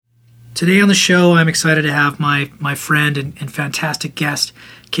Today on the show, I'm excited to have my friend and fantastic guest,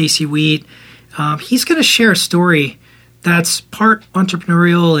 Casey Wheat. He's going to share a story that's part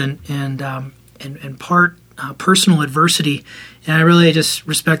entrepreneurial and part personal adversity. And I really just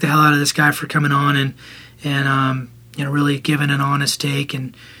respect the hell out of this guy for coming on and really giving an honest take.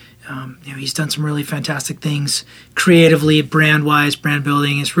 And he's done some really fantastic things creatively, brand-wise, brand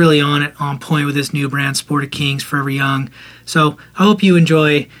building. It's really on point with this new brand, Sport of Kings, Forever Young. So I hope you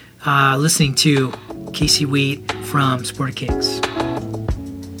enjoy listening to Casey Wheat from Sport of Kings.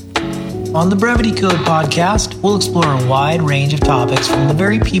 On the Brevity Code podcast, we'll explore a wide range of topics from the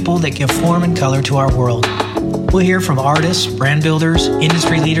very people that give form and color to our world. We'll hear from artists, brand builders,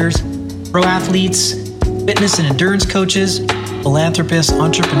 industry leaders, pro athletes, fitness and endurance coaches, philanthropists,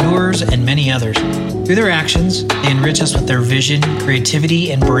 entrepreneurs, and many others. Through their actions, they enrich us with their vision,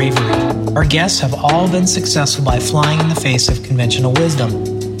 creativity, and bravery. Our guests have all been successful by flying in the face of conventional wisdom.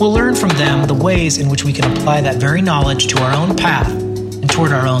 We'll learn from them the ways in which we can apply that very knowledge to our own path and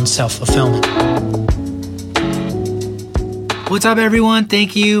toward our own self-fulfillment. What's up, everyone?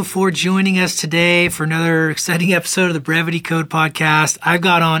 Thank you for joining us today for another exciting episode of the Brevity Code podcast. I've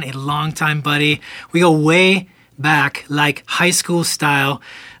got on a longtime buddy. We go way back, like high school style.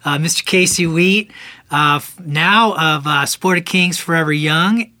 Mr. Casey Wheat, now of Sport of Kings, Forever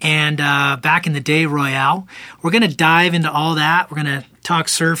Young, and back in the day, Royale. We're going to dive into all that. We're going to talk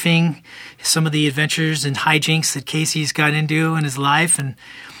surfing, some of the adventures and hijinks that Casey's got into in his life,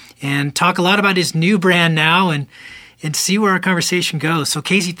 and talk a lot about his new brand now and see where our conversation goes. So,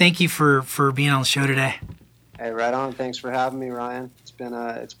 Casey, thank you for being on the show today. Hey, right on. Thanks for having me, Ryan. It's been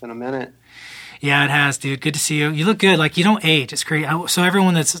a minute. Yeah, it has, dude. Good to see you. You look good. Like, you don't age. It's great. So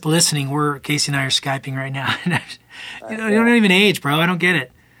everyone that's listening, Casey and I are Skyping right now. You don't even age, bro. I don't get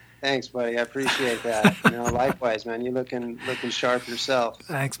it. Thanks, buddy. I appreciate that. Likewise, man. You're looking sharp yourself.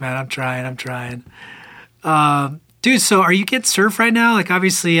 Thanks, man. I'm trying. Dude, so are you getting surf right now? Like,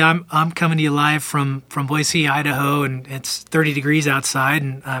 obviously, I'm coming to you live from Boise, Idaho, and it's 30 degrees outside.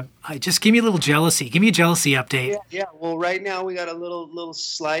 And I just give me a little jealousy. Give me a jealousy update. Yeah. Well, right now we got a little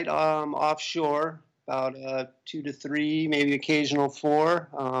slight offshore, about 2 to 3, maybe occasional 4.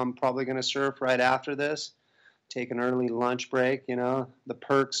 Probably going to surf right after this. Take an early lunch break. The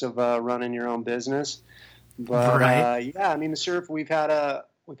perks of running your own business. But right. the surf we've had a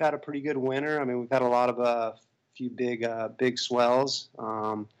pretty good winter. We've had a lot of few big swells.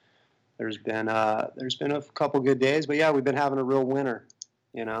 There's been a couple good days, but yeah, we've been having a real winter.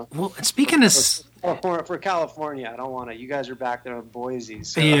 Well, speaking of for California, I don't want to. You guys are back there in Boise.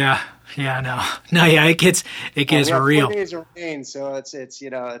 So. Yeah, no, yeah, it gets real. 4 days of rain, so it's.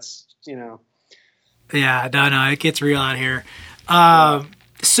 Yeah, no, it gets real out here.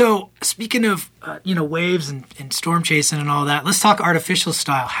 So speaking of waves and storm chasing and all that, let's talk artificial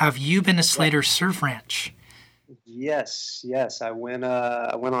style. Have you been to Slater Surf Ranch? Yes. I went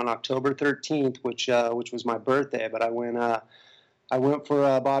on October 13th, which was my birthday. But I went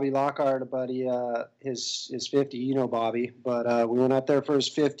for Bobby Lockhart, a buddy, his 50. Bobby. But we went up there for his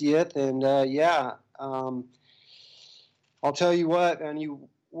 50th, and I'll tell you what. And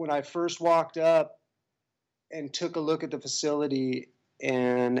when I first walked up and took a look at the facility,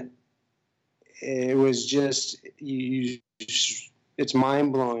 and it was just it's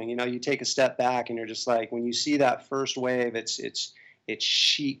mind blowing. You take a step back and you're just like, when you see that first wave, it's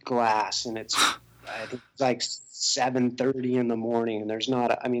sheet glass, and it's I think it's like 7:30 in the morning, and there's not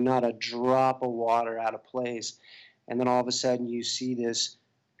a drop of water out of place. And then all of a sudden you see this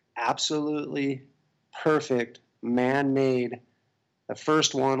absolutely perfect man-made. The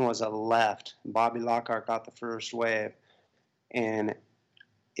first one was a left. Bobby Lockhart got the first wave, and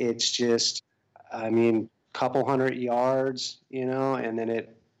it's just, couple hundred yards, and then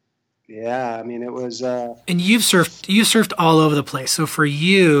it was. And you've surfed all over the place. So for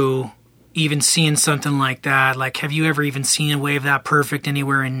you, even seeing something like that, like, have you ever even seen a wave that perfect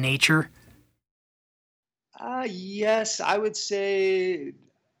anywhere in nature? Yes, I would say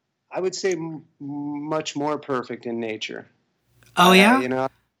much more perfect in nature. Oh yeah.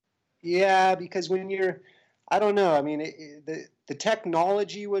 Yeah, because when I don't know. The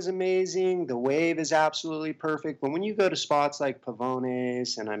technology was amazing. The wave is absolutely perfect. But when you go to spots like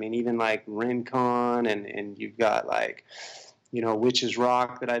Pavones and even like Rincon and you've got like, Witches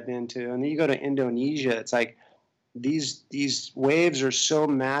Rock that I've been to, and then you go to Indonesia, it's like these waves are so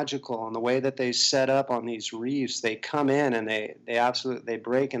magical, and the way that they set up on these reefs, they come in and they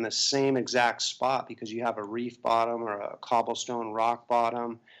break in the same exact spot because you have a reef bottom or a cobblestone rock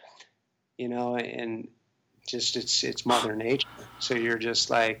bottom, and just it's Mother Nature. So you're just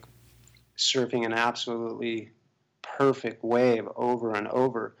like surfing an absolutely perfect wave over and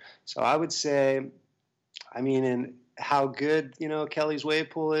over. So I would say, I mean, and how good, Kelly's wave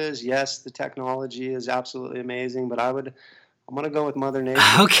pool is. Yes, the technology is absolutely amazing, but I'm going to go with Mother Nature.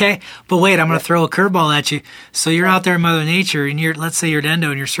 Okay, but wait, I'm going to throw a curveball at you. So you're out there in Mother Nature, and let's say you're at Endo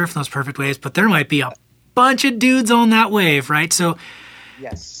and you're surfing those perfect waves, but there might be a bunch of dudes on that wave, right? So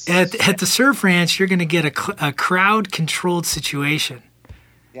yes, at the surf ranch, you're going to get a crowd-controlled situation.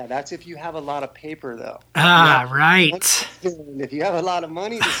 Yeah, that's if you have a lot of paper, though. Right. If you have a lot of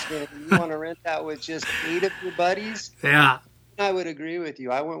money to spend, and you want to rent that with just 8 of your buddies. Yeah. I would agree with you.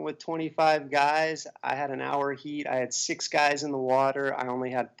 I went with 25 guys. I had an hour heat. I had 6 guys in the water. I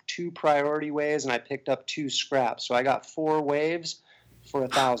only had 2 priority waves, and I picked up 2 scraps. So I got 4 waves for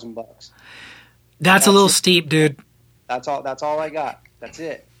 $1,000. That's a little steep, dude. That's all I got. That's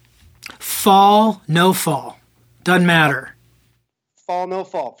it. Fall, no fall. Doesn't matter. Fall, no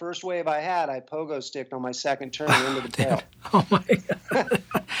fall. First wave I had, I pogo sticked on my second turn into the tail. Oh, my God.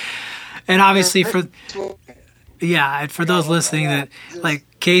 And obviously for those listening that, like,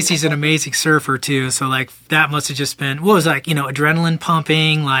 Casey's an amazing surfer, too. So, like, that must have just been, what was like, adrenaline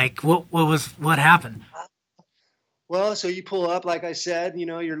pumping? Like, what happened? Well, so you pull up, like I said,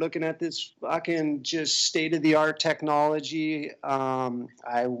 you're looking at this fucking just state-of-the-art technology.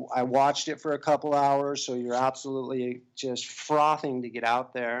 I watched it for a couple hours, so you're absolutely just frothing to get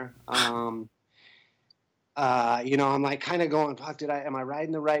out there. I'm like kind of going, fuck, am I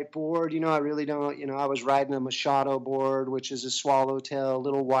riding the right board? I really don't, I was riding a Machado board, which is a swallowtail, a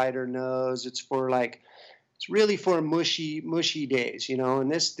little wider nose. It's really for mushy days,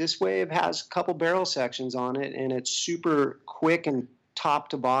 and this wave has a couple barrel sections on it, and it's super quick and top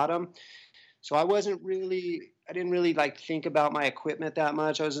to bottom. So I didn't really like think about my equipment that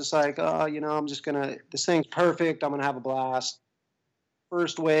much. I was just like, I'm just this thing's perfect. I'm going to have a blast.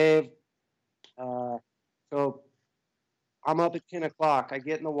 First wave. So I'm up at 10 o'clock. I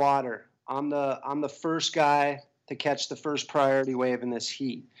get in the water. I'm the first guy to catch the first priority wave in this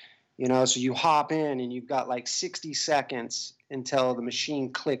heat. So you hop in and you've got like 60 seconds until the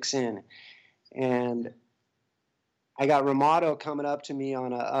machine clicks in. And I got Ramato coming up to me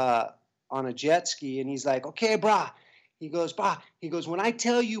on a jet ski, and he's like, "Okay, brah." He goes, when I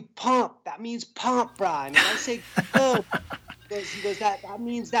tell you pump, that means pump, brah. And when I say go, he goes,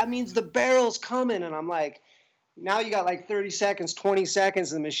 that means the barrel's coming. And I'm like, now you got like 30 seconds, 20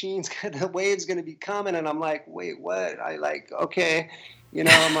 seconds, the wave's going to be coming. And I'm like, wait, what? Okay.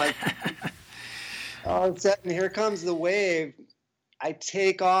 I'm like, all of a sudden, here comes the wave. I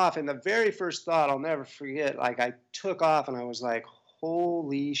take off, and the very first thought, I'll never forget, like I took off, and I was like,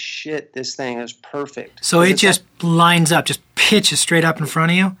 holy shit, this thing is perfect. So it just lines up, just pitches straight up in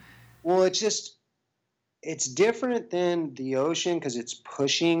front of you? Well, it's different than the ocean because it's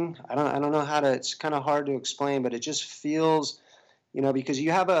pushing. I don't know it's kind of hard to explain, but it just feels, because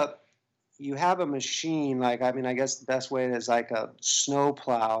you have a machine, I guess the best way is like a snow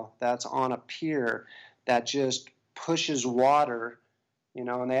plow that's on a pier that just pushes water,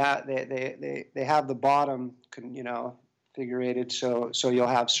 and they have the bottom, figurated so you'll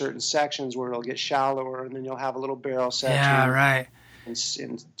have certain sections where it'll get shallower, and then you'll have a little barrel section. Yeah, right.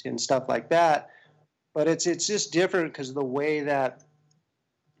 And stuff like that. But it's just different because of the way that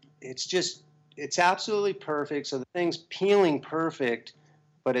it's absolutely perfect. So the thing's peeling perfect,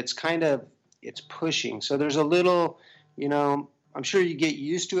 but it's pushing. So there's a little, I'm sure you get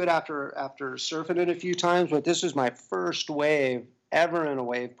used to it after surfing it a few times, but this was my first wave ever in a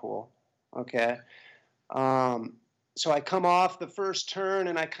wave pool. Okay. So I come off the first turn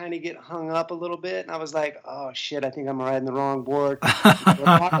and I kind of get hung up a little bit, and I was like, oh shit, I think I'm riding the wrong board.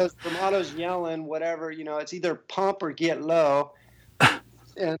 Ramato's yelling, whatever, it's either pump or get low.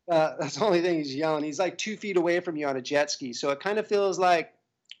 And that's the only thing he's yelling. He's like 2 feet away from you on a jet ski. So it kind of feels like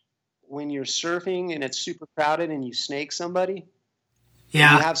when you're surfing and it's super crowded and you snake somebody.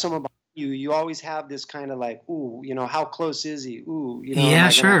 Yeah. You have someone behind you. You always have this kind of like, ooh, how close is he? Ooh, Yeah,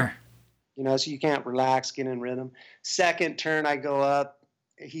 sure. So you can't relax, get in rhythm. Second turn, I go up.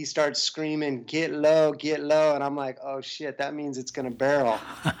 He starts screaming, get low, and I'm like, oh shit, that means it's gonna barrel.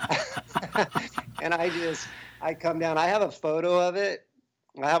 And I come down. I have a photo of it.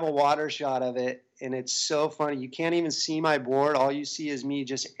 I have a water shot of it, and it's so funny. You can't even see my board. All you see is me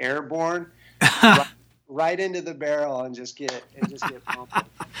just airborne right into the barrel and just get pumping.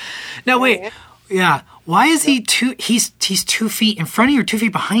 Now wait, yeah. Why is he he's 2 feet in front of you or 2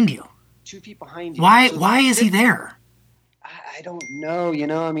 feet behind you? 2 feet behind you. Why is he there? I don't know.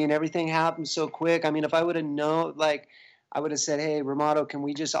 Everything happens so quick. If I would have known, I would have said, "Hey, Ramato, can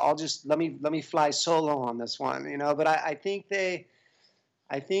we let me fly solo on this one," But I think they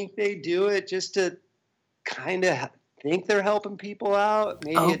do it just to kind of think they're helping people out.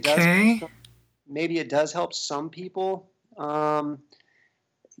 Okay. Maybe it does help some people.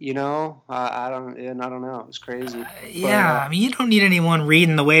 You know, I don't know. It was crazy. Yeah, I mean, you don't need anyone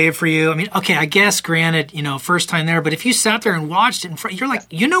reading the wave for you. I mean, okay, I guess, granted, you know, first time there, but if you sat there and watched it in front, you're like,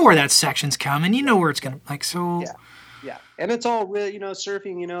 you know where that section's coming, you know where it's gonna, like, so. Yeah, and it's all real. You know,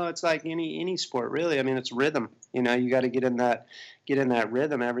 surfing. You know, it's like any sport, really. I mean, it's rhythm. You know, you got to get in that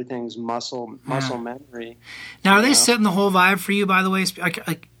rhythm. Everything's muscle memory. Now, are they setting the whole vibe for you? By the way,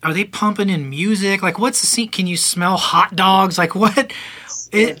 like, are they pumping in music? Like, what's the scene? Can you smell hot dogs? Like, what?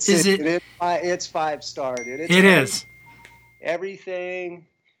 It's 5-star, dude. It is everything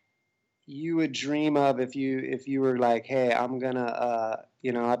you would dream of if you were like, hey, I'm gonna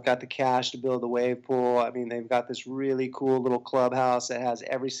you know, I've got the cash to build a wave pool. I mean, they've got this really cool little clubhouse that has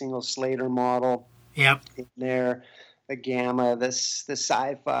every single Slater model. Yep. In there, the Gamma, the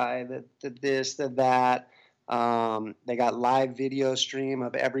Sci-Fi, the this, the that. They got live video stream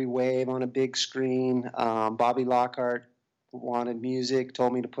of every wave on a big screen. Bobby Lockhart wanted music,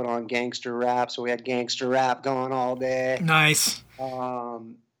 told me to put on gangster rap, so we had gangster rap going all day. Nice.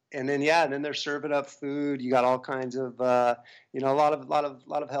 And then they're serving up food. You got all kinds of you know, a lot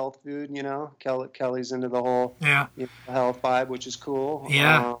of health food. You know, Kelly's into the whole health vibe, which is cool.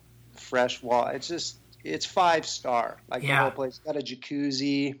 Yeah. Fresh water. It's 5-star. Like the whole place got a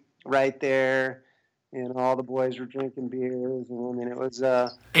jacuzzi right there. You know, all the boys were drinking beers, and I mean, it was.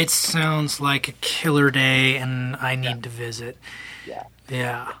 It sounds like a killer day, and I need to visit. Yeah.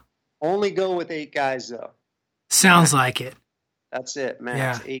 Yeah. Only go with 8 guys, though. Sounds like it. That's it,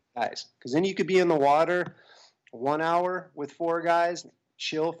 man. It's 8 guys. Because then you could be in the water 1 hour with 4 guys,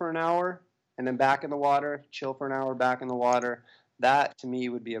 chill for an hour, and then back in the water, chill for an hour, back in the water. That, to me,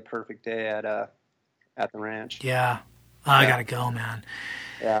 would be a perfect day at the ranch. Yeah. I got to go, man.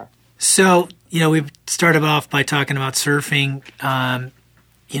 Yeah. So, you know, we've started off by talking about surfing.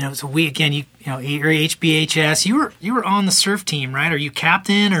 You know, so you're HBHS. You were on the surf team, right? Are you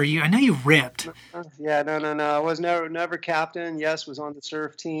captain? Or I know you ripped. Yeah, no. I was never captain. Yes, was on the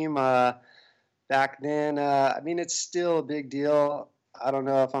surf team back then. I mean, it's still a big deal. I don't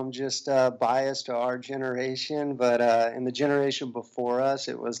know if I'm just biased to our generation, but in the generation before us,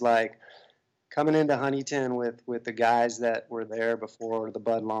 it was like coming into Huntington with the guys that were there before, the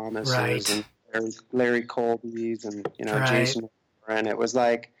Bud Lamas and Larry Colby's and, you know, Jason. And it was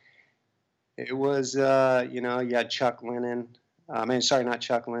like, you know, you had Chuck Lennon. Not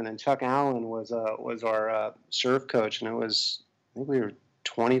Chuck Lennon. Chuck Allen was our surf coach, and I think we were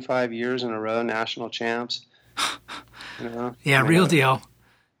 25 years in a row national champs. You know? Yeah, real deal.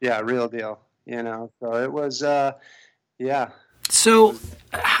 Yeah, real deal. You know, so it was, yeah. So,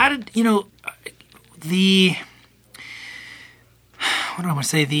 how did, you know, what do I want to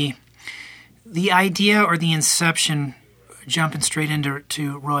say? The idea or the inception, jumping straight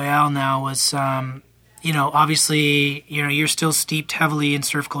into Royale now, was, you know, obviously, you know, you're still steeped heavily in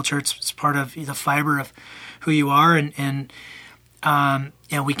surf culture. It's part of the fiber of who you are, and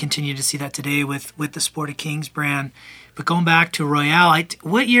we continue to see that today with the Sport of Kings brand. But going back to Royale,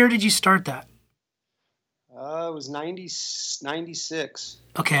 what year did you start that? It was 96.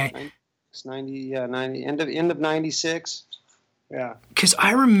 Okay. 90, end of 96. Yeah. Because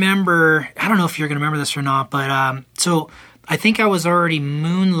I remember, I don't know if you're going to remember this or not, but so I think I was already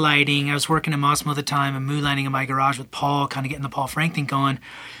moonlighting. I was working at Mossimo at the time and moonlighting in my garage with Paul, kind of getting the Paul Frank thing going.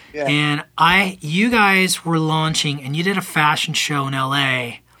 Yeah. And you guys were launching, and you did a fashion show in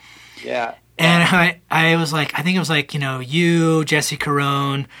LA. Yeah. And I was like, I think it was like, you know, you, Jesse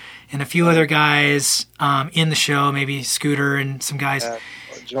Carone, and a few other guys in the show, maybe Scooter and some guys.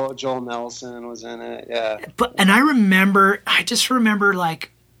 Joel Nelson was in it, yeah. And I just remember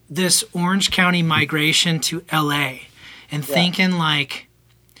like this Orange County migration to LA and thinking like,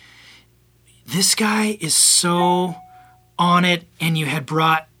 this guy is so on it, and you had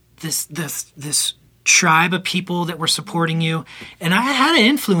brought this tribe of people that were supporting you, and I had an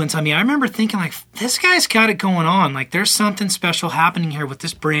influence on me. I remember thinking like, this guy's got it going on. Like, there's something special happening here with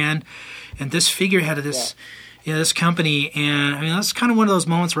this brand and this figurehead of this, this company. And I mean, that's kind of one of those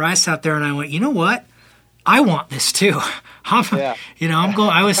moments where I sat there and I went, you know what? I want this too.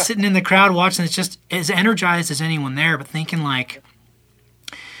 I was sitting in the crowd watching. It's just as energized as anyone there, but thinking like,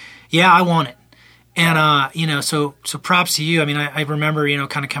 yeah, I want it. And so props to you. I mean, I remember,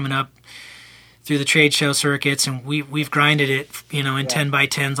 kind of coming up through the trade show circuits, and we've grinded it, in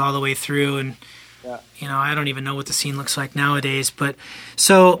 10x10s all the way through. And, I don't even know what the scene looks like nowadays. But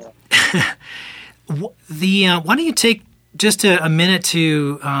so why don't you take just a minute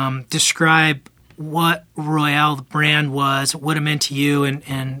to describe what Royale, the brand, was, what it meant to you,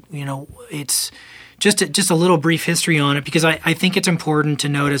 and it's just a little brief history on it, because I think it's important to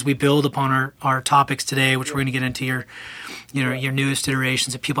note as we build upon our topics today, which we're going to get into your newest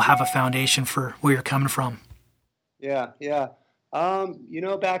iterations, that people have a foundation for where you're coming from. Yeah.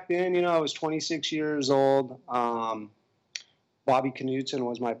 Back then, I was 26 years old. Bobby Knudsen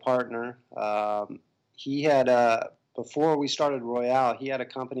was my partner. He had before we started Royale, he had a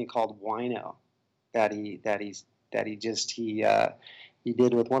company called Wino that he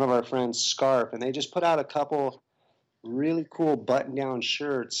did with one of our friends, Scarf, and they just put out a couple really cool button-down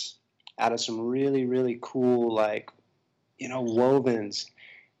shirts out of some really, really cool, wovens.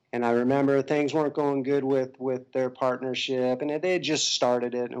 And I remember things weren't going good with their partnership, and they had just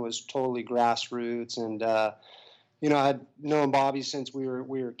started it, and it was totally grassroots. And I'd known Bobby since we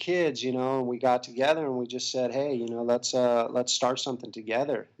were kids, and we got together and we just said, hey, let's start something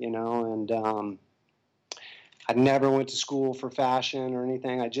together, and I never went to school for fashion or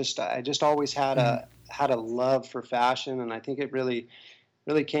anything. I just always had a love for fashion, and I think it really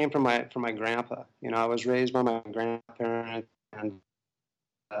came from my grandpa. I was raised by my grandparents, and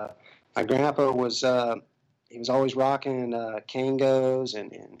my grandpa was he was always rocking Kangos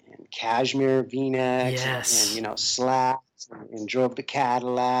and cashmere V-necks, yes, and slacks, and drove the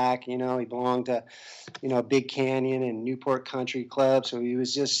Cadillac. He belonged to Big Canyon and Newport Country Club, so he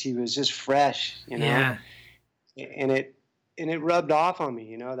was just fresh. Yeah. And it rubbed off on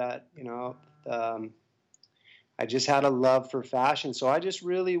me, I just had a love for fashion. So I just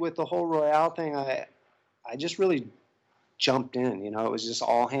really, with the whole Royale thing, I just really jumped in. It was just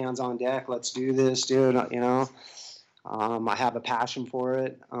all hands on deck. Let's do this, dude. I have a passion for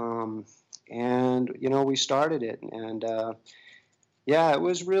it, and we started it, and it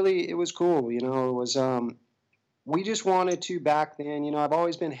was cool. It was we just wanted to back then. I've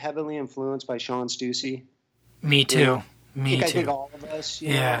always been heavily influenced by Sean Stussy. Me too. I think all of us,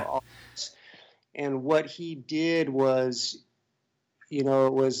 yeah. All of us. And what he did was,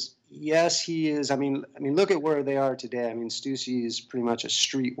 yes, he is. I mean, look at where they are today. I mean, Stussy is pretty much a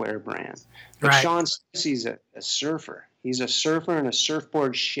streetwear brand. But right. Sean Stussy's a surfer. He's a surfer and a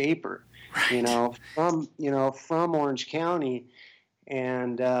surfboard shaper, right. From Orange County.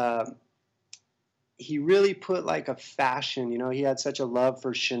 And he really put like a fashion, he had such a love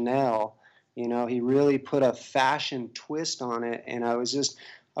for Chanel. He really put a fashion twist on it, and I was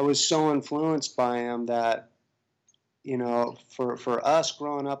so influenced by him that, for us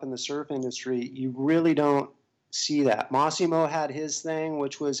growing up in the surf industry, you really don't see that. Massimo had his thing,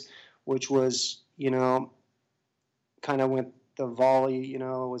 which was, kind of went the volley,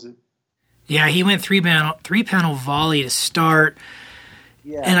 was it? Yeah, he went three panel volley to start.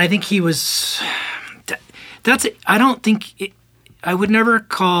 Yeah. And I think he was, I don't think, I would never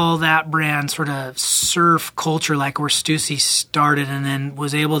call that brand sort of surf culture like where Stussy started and then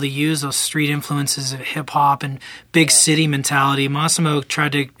was able to use those street influences of hip hop and big city mentality. Massimo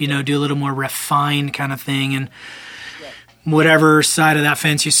tried to, do a little more refined kind of thing, and whatever side of that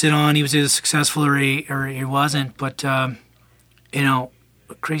fence you sit on, he was either successful or he wasn't. But,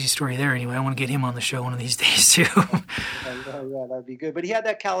 crazy story there anyway. I want to get him on the show one of these days too. Yeah, that'd be good. But he had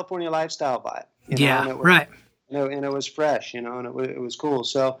that California lifestyle vibe. Right. And it was fresh, and it was cool.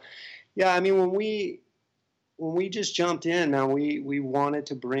 So, yeah, I mean, when we just jumped in, man, we wanted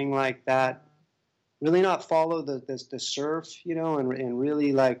to bring like that, really not follow the surf, and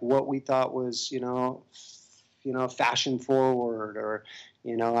really like what we thought was, fashion forward, or,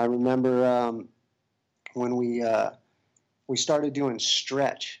 I remember when we started doing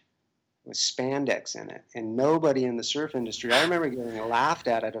stretch with spandex in it, and nobody in the surf industry, I remember getting laughed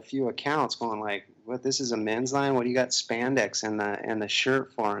at a few accounts, going like, what, this is a men's line? What do you got spandex in the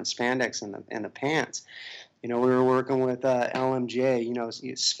shirt for, and spandex in the pants? We were working with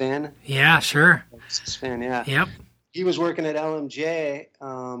LMJ, Sven. Yeah, sure. Sven, yeah. Yep. He was working at LMJ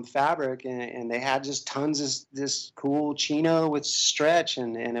Fabric, and they had just tons of this cool chino with stretch,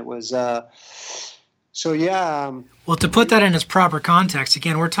 and it was so yeah. Well, to put that in its proper context,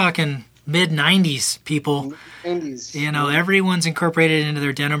 again, we're talking mid-90s people. 90s. Everyone's incorporated into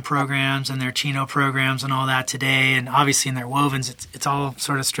their denim programs and their chino programs and all that today, and obviously in their wovens, it's all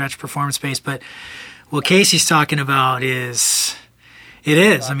sort of stretch performance-based. But what Casey's talking about is, it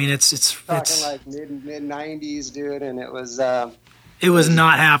is. I mean, it's talking like mid-90s, dude, and it was. It was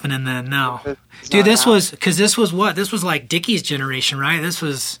not happening then, no. Dude, this was what? This was like Dickies' generation, right? This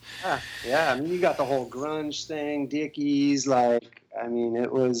was. Yeah. I mean, you got the whole grunge thing, Dickies,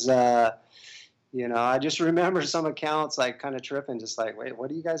 it was. I just remember some accounts like kind of tripping, just like, wait, what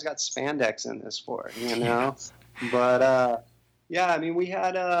do you guys got spandex in this for? Yes. But I mean, we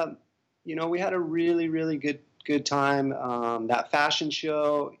had a really, really good time. That fashion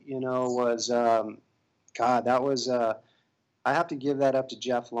show, was God, that was I have to give that up to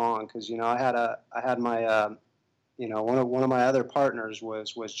Jeff Long, because I had my one of my other partners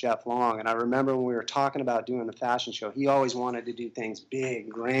was Jeff Long, and I remember when we were talking about doing the fashion show, he always wanted to do things big,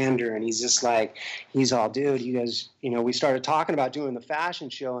 grander, and he's all, dude, you guys, we started talking about doing the fashion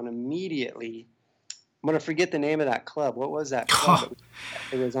show, and immediately, I'm gonna forget the name of that club. What was that club?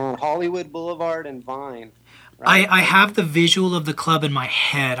 It was on Hollywood Boulevard and Vine. Right? I have the visual of the club in my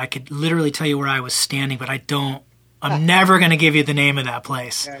head. I could literally tell you where I was standing, but I'm never going to give you the name of that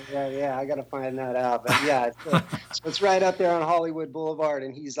place. Yeah. I got to find that out. But yeah, so it's right up there on Hollywood Boulevard.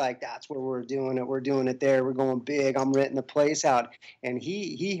 And he's like, that's where we're doing it. We're doing it there. We're going big. I'm renting the place out. And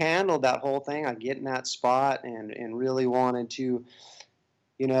he handled that whole thing on getting that spot and really wanted to,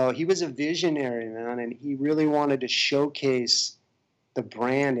 he was a visionary, man. And he really wanted to showcase the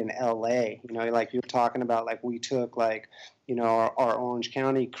brand in LA, like you were talking about, like we took our Orange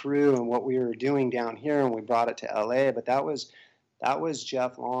County crew and what we were doing down here, and we brought it to LA. But that was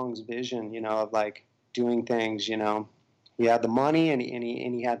Jeff Long's vision, of like doing things. He had the money and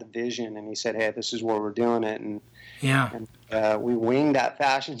he had the vision, and he said, hey, this is where we're doing it. And we winged that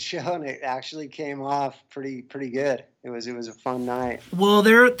fashion show, and it actually came off pretty good. It was a fun night. Well,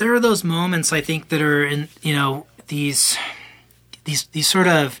 there are those moments, I think, that are in these sort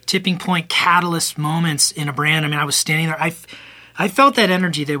of tipping point catalyst moments in a brand. I mean, I was standing there. I felt that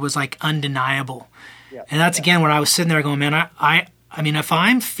energy that was like undeniable. Yeah. And that's again where I was sitting there going, man, I mean, if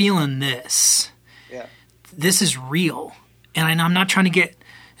I'm feeling this, this is real. And I'm not trying to get,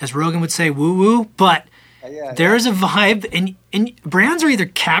 as Rogan would say, woo woo, but there's a vibe, and brands are either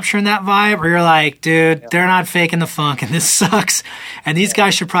capturing that vibe, or you're like, dude, they're not faking the funk, and this sucks, and these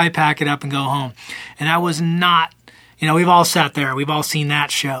guys should probably pack it up and go home. And I was not. We've all sat there. We've all seen that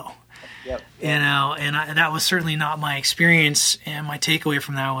show. Yep. And that was certainly not my experience. And my takeaway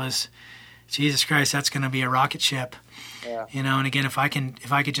from that was, Jesus Christ, that's going to be a rocket ship. Yeah. And again, if I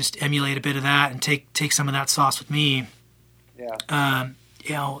could just emulate a bit of that and take some of that sauce with me. Yeah.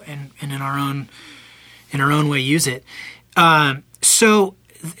 And in our own way, use it. So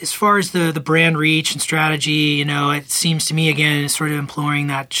as far as the brand reach and strategy, it seems to me again sort of employing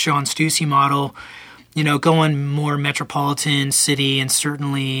that Sean Stussy model. Going more metropolitan city, and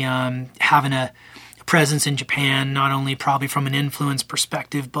certainly having a presence in Japan, not only probably from an influence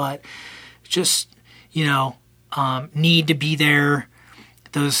perspective, but just, need to be there.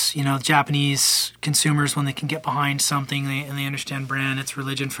 Those, Japanese consumers, when they can get behind something and they understand brand, it's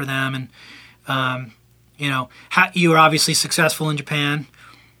religion for them. And, you were obviously successful in Japan.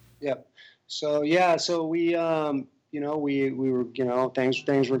 Yep. So we, we were,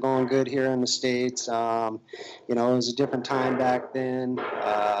 things were going good here in the States. It was a different time back then.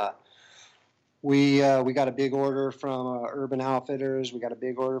 We got a big order from Urban Outfitters. We got a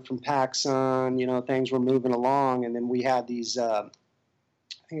big order from PacSun. Things were moving along. And then we had these, I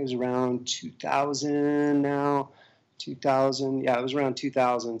think it was around 2000 now. 2000. Yeah, it was around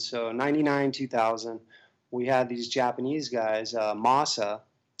 2000. So 99, 2000. We had these Japanese guys, Masa,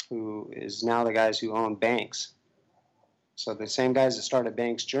 who is now the guys who own Banks. So the same guys that started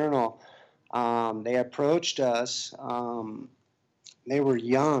Banks Journal, they approached us. They were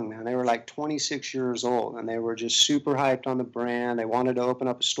young, man. They were like 26 years old, and they were just super hyped on the brand. They wanted to open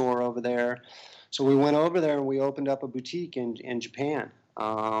up a store over there. So we went over there and we opened up a boutique in Japan.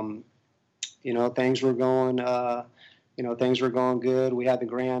 Things were going, things were going good. We had the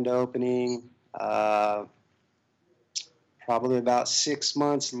grand opening. Probably about 6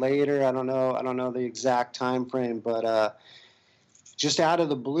 months later, I don't know the exact time frame, but just out of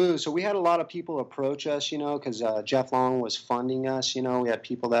the blue. So we had a lot of people approach us, because Jeff Long was funding us. We had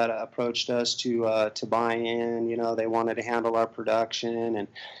people that approached us to buy in. They wanted to handle our production,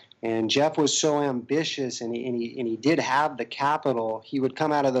 and Jeff was so ambitious, and he did have the capital. He would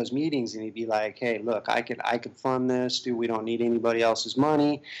come out of those meetings and he'd be like, "Hey, look, I could fund this, dude. We don't need anybody else's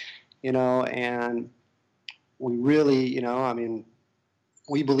money, and." We really,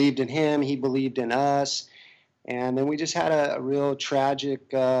 we believed in him. He believed in us. And then we just had a real tragic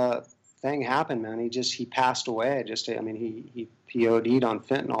thing happen, man. He passed away. He OD'd on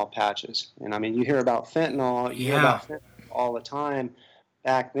fentanyl patches. And you hear about fentanyl. You hear about fentanyl all the time.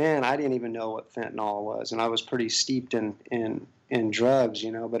 Back then, I didn't even know what fentanyl was. And I was pretty steeped in drugs,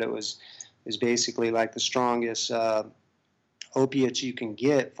 but it was basically like the strongest opiates you can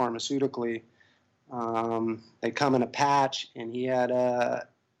get pharmaceutically. They come in a patch, and he had I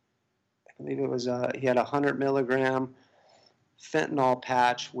believe it was he had 100 milligram fentanyl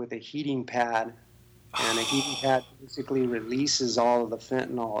patch with a heating pad, and a heating pad basically releases all of the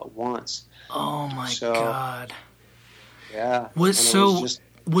fentanyl at once. Oh my God! Yeah. Was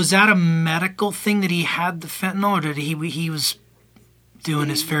was that a medical thing that he had the fentanyl, or did he was doing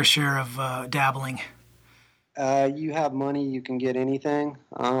his fair share of dabbling? You have money, you can get anything,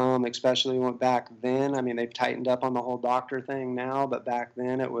 especially back then. I mean, they've tightened up on the whole doctor thing now, but back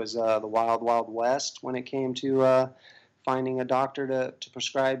then it was the wild, wild west when it came to finding a doctor to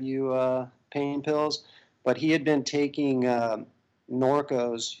prescribe you pain pills. But he had been taking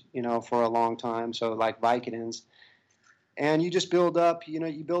Norcos, for a long time, so like Vicodins. And you just build up, you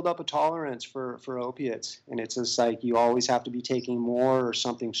build up a tolerance for opiates. And it's just like you always have to be taking more or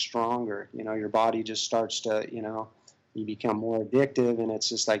something stronger. Your body just starts to, you become more addictive, and it's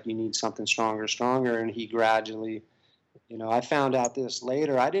just like you need something stronger. And he gradually, I found out this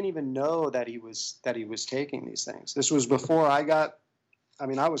later. I didn't even know that he was taking these things. This was before I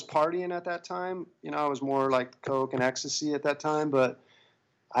was partying at that time. I was more like coke and ecstasy at that time, but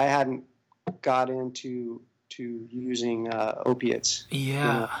I hadn't got into using opiates.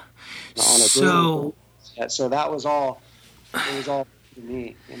 Yeah. So that was all. It was all to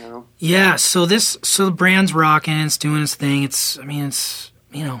me, Yeah. So the brand's rocking. It's doing its thing. It's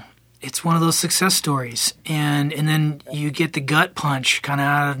one of those success stories, and then you get the gut punch kind of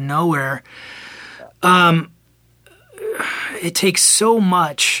out of nowhere. It takes so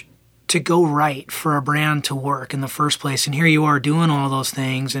much to go right for a brand to work in the first place, and here you are doing all those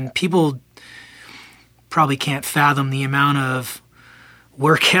things, and people probably can't fathom the amount of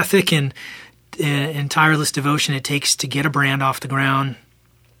work ethic and tireless devotion it takes to get a brand off the ground.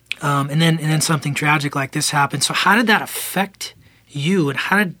 And then something tragic like this happened. So how did that affect you, and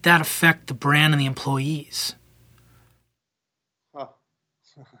how did that affect the brand and the employees? Oh,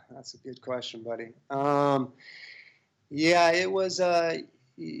 that's a good question, buddy. Yeah, it was, as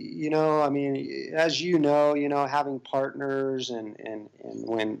having partners and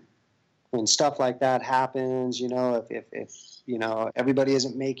when stuff like that happens, if everybody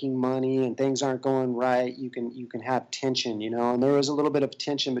isn't making money and things aren't going right, you can have tension, and there was a little bit of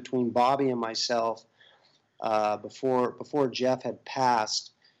tension between Bobby and myself before Jeff had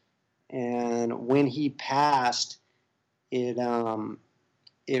passed. And when he passed, it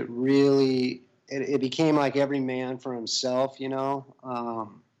became like every man for himself,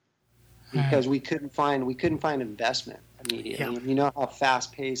 because we couldn't find investment immediately. Yeah. You know how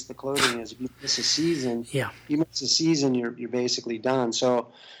fast paced the clothing is. If you miss a season, you're basically done. So,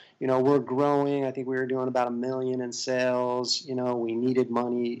 we're growing. I think we were doing about $1 million in sales. We needed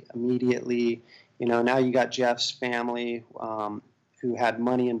money immediately. Now you got Jeff's family, who had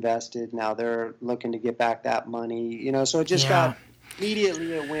money invested. Now they're looking to get back that money. So it just got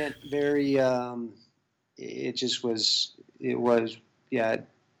immediately. It went very.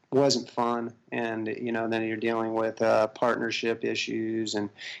 It wasn't fun, and then you're dealing with partnership issues, and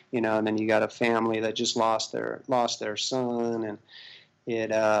and then you got a family that just lost their son, and it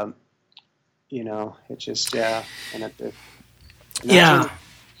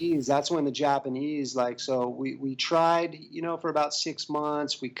that's when the Japanese, so we tried for about 6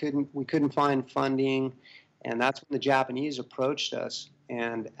 months. We couldn't find funding, and that's when the Japanese approached us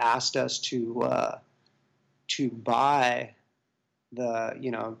and asked us to buy the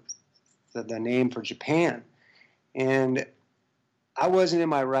name for Japan. And I wasn't in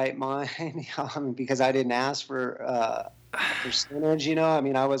my right mind because I didn't ask for a percentage.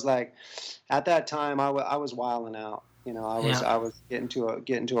 I was like, at that time I was wilding out. I was getting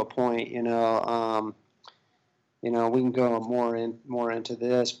to a point. We can go more into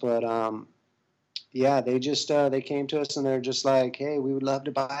this, but they just they came to us and they're just like, hey, we would love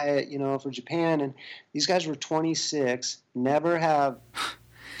to buy it, for Japan. And these guys were 26, never have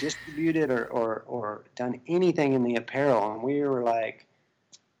distributed or done anything in the apparel, and we were like,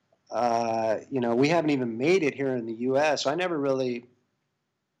 we haven't even made it here in the U.S. So I never really,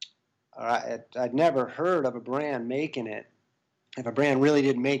 I'd never heard of a brand making it. If a brand really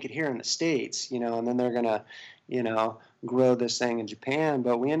didn't make it here in the States, and then they're gonna, grow this thing in Japan.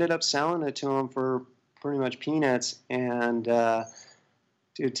 But we ended up selling it to them for pretty much peanuts. And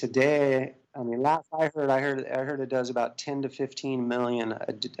dude, today, last I heard it does about 10 to 15 million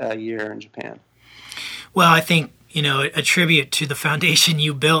a year in Japan. Well, I think a tribute to the foundation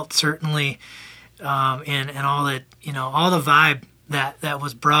you built, certainly, and all that, all the vibe that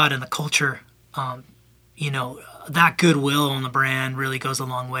was brought in the culture, that goodwill on the brand really goes a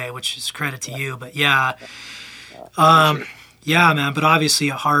long way, which is credit to you. But yeah, man. But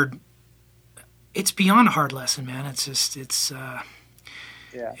obviously it's beyond a hard lesson, man. It's just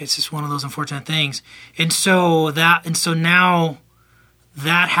one of those unfortunate things. And so now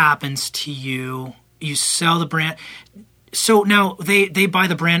that happens to you. You sell the brand. So now they buy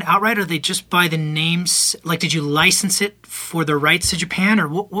the brand outright, or they just buy the names? Like, did you license it for the rights to Japan, or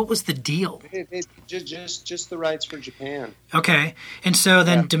what was the deal? Just the rights for Japan. Okay. And so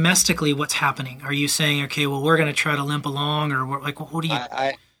then domestically, what's happening? Are you saying, okay, well, we're going to try to limp along, or like, what do you?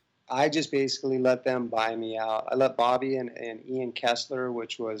 I just basically let them buy me out. I let Bobby and Ian Kessler,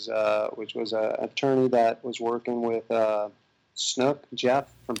 which was a attorney that was working with Snook, Jeff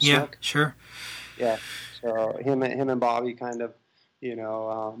from Snook. Yeah, sure. Yeah. So him and Bobby kind of,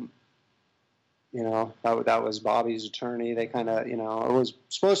 that was Bobby's attorney. They kind of, it was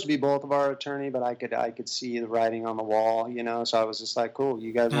supposed to be both of our attorney, but I could see the writing on the wall, So I was just like, cool,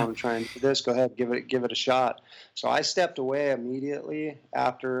 you guys want to try and do this? Go ahead, give it a shot. So I stepped away immediately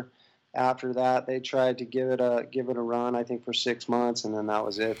after that. They tried to give it a run, I think for 6 months, and then that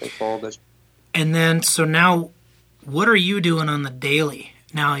was it. They folded. And then so now, what are you doing on the daily?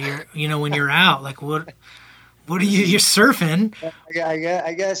 Now when you're out, like what are you're surfing?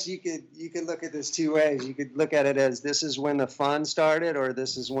 I guess you could look at this two ways. You could look at it as this is when the fun started, or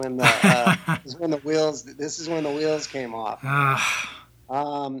this is when the this is when the wheels came off.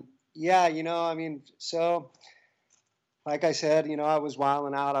 So like I said, I was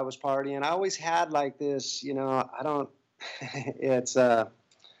wilding out, I was partying. I always had like this,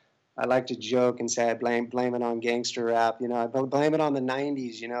 I like to joke and say I blame it on gangster rap. I blame it on the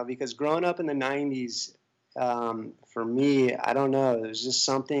 90s, because growing up in the 90s, for me, I don't know, there's just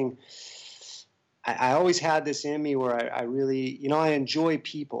something, I always had this in me where I really, I enjoy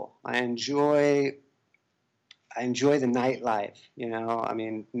people. I enjoy the nightlife, now,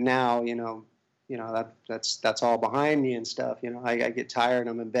 that's all behind me and stuff. I get tired.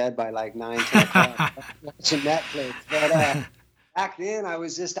 I'm in bed by like 9, 10 o'clock watching Netflix. But back then, I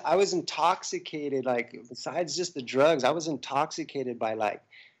was intoxicated. Like, besides just the drugs, I was intoxicated by like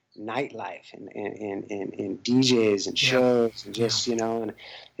nightlife and DJs and shows and just and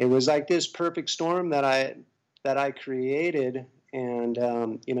it was like this perfect storm that I created. And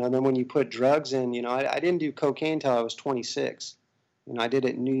then when you put drugs in, I didn't do cocaine till I was 26. I did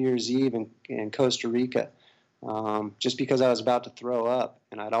it New Year's Eve in Costa Rica, just because I was about to throw up.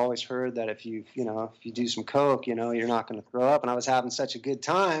 And I'd always heard that if you do some coke, you're not going to throw up. And I was having such a good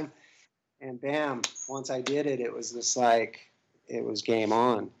time. And bam, once I did it, it was just like, it was game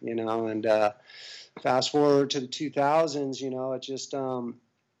on, And fast forward to the 2000s, it just, I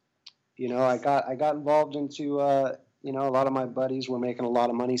got involved into, a lot of my buddies were making a lot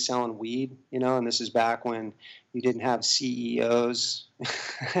of money selling weed, and this is back when you didn't have CEOs,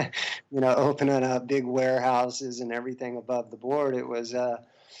 opening up big warehouses and everything above the board. It was the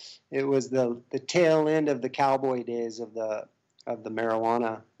tail end of the cowboy days of the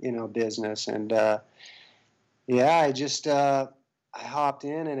marijuana, business. And, I hopped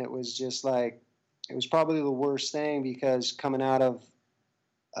in, and it was just like, it was probably the worst thing, because coming out of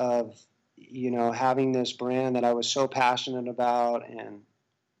having this brand that I was so passionate about, and,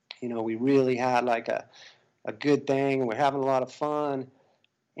 we really had like a good thing, and we're having a lot of fun,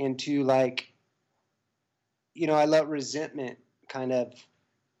 into like, I let resentment kind of,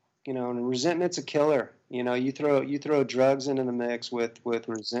 and resentment's a killer. You throw drugs into the mix with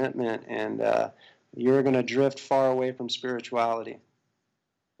resentment, and you're going to drift far away from spirituality.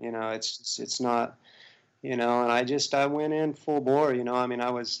 It's not, and I went in full bore,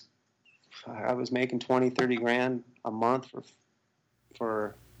 I was making 20, 30 grand a month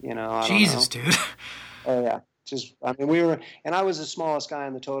for I Jesus, don't know. Dude. Oh yeah. And I was the smallest guy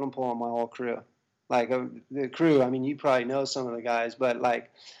in the totem pole in my whole crew. Like the crew, you probably know some of the guys, but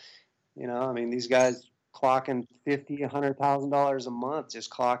like, these guys clocking $50,000-$100,000 a month, just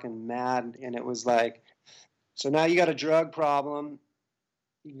clocking mad. And it was like, so now you got a drug problem,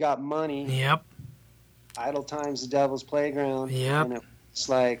 you got money. Yep. Idle time's the devil's playground. Yep. And it's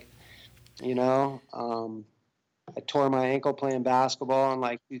like, I tore my ankle playing basketball in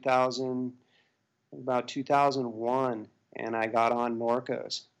like 2001, and I got on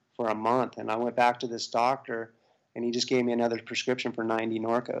Norcos for a month, and I went back to this doctor, and he just gave me another prescription for 90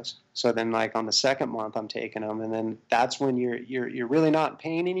 Norcos. So then, like, on the second month, I'm taking them, and then that's when you're really not in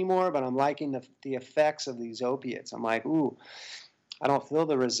pain anymore, but I'm liking the effects of these opiates. I'm like, ooh, I don't feel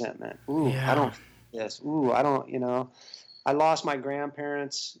the resentment. Ooh, yeah. I don't feel this. Ooh, I don't, I lost my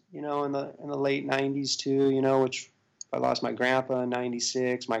grandparents, in the late 90s too, which I lost my grandpa in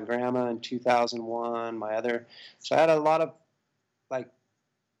 96, my grandma in 2001, so I had a lot of, like,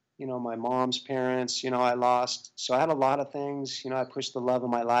 my mom's parents, I lost. So I had a lot of things, I pushed the love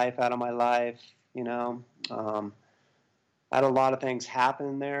of my life out of my life, I had a lot of things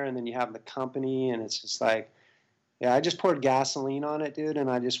happen there, and then you have the company, and it's just like, yeah, I just poured gasoline on it, dude, and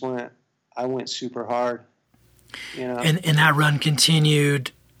I went super hard. And that run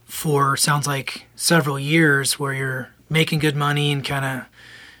continued for, sounds like, several years, where you're making good money and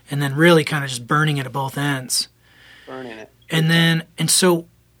then really kind of just burning it at both ends. Burning it. And so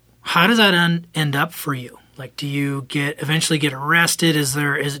how does that end up for you? Like, do you eventually get arrested?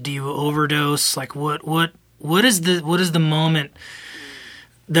 Do you overdose? Like, what is the moment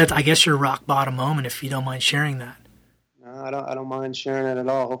that, I guess, your rock bottom moment, if you don't mind sharing that? No, I don't mind sharing it at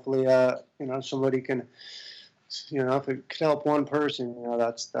all. Hopefully, somebody can, if it could help one person,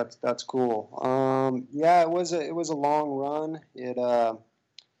 that's cool. Yeah, it was a long run. It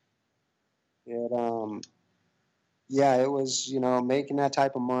was, making that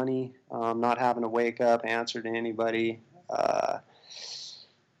type of money, not having to wake up, answer to anybody,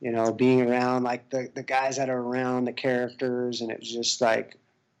 being around like the guys that are around the characters, and it was just like,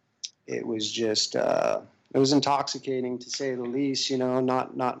 it was intoxicating, to say the least,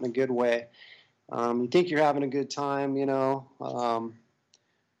 not in a good way. You think you're having a good time,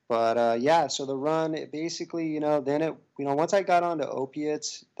 but so the run, it basically, then once I got onto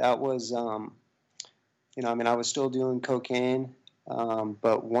opiates, that was, I was still doing cocaine,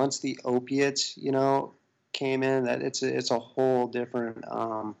 but once the opiates, came in, that it's a whole different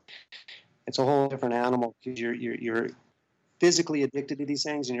animal, because you're physically addicted to these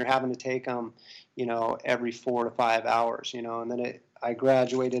things, and you're having to take them, every 4 to 5 hours, and then I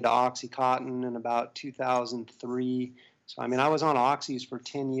graduated to OxyContin in about 2003. So, I was on Oxys for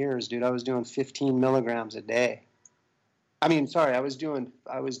 10 years, dude. I was doing 15 milligrams a day. I was doing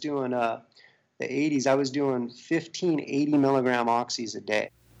the 80s. I was doing 15 80 milligram Oxys a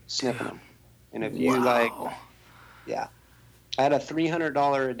day, sniffing them. And if you yeah, I had a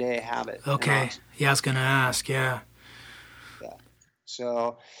 $300 a day habit. Okay. Yeah, I was going to ask. Yeah. Yeah.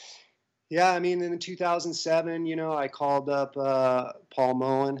 So, yeah, in 2007, I called up Paul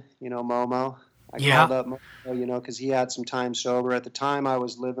Moen, Momo. I called up Momo, because he had some time sober. At the time, I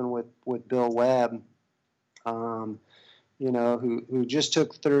was living with Bill Webb, who just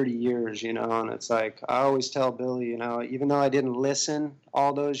took 30 years, and it's like, I always tell Billy, even though I didn't listen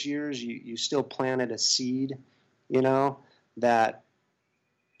all those years, you still planted a seed, that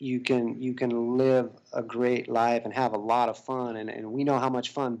you can live a great life and have a lot of fun. And we know how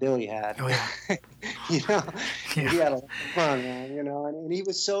much fun Billy had. Oh, yeah. He had a lot of fun, man, and he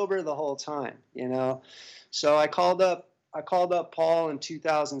was sober the whole time, So I called up Paul in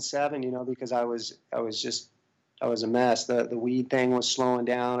 2007, because I was a mess. The weed thing was slowing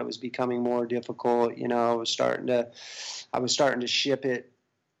down. It was becoming more difficult. I was starting to ship it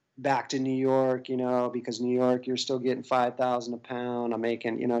back to New York, because New York, you're still getting 5,000 a pound. I'm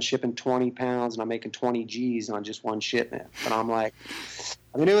making, shipping 20 pounds, and I'm making 20 G's on just one shipment. But I'm like,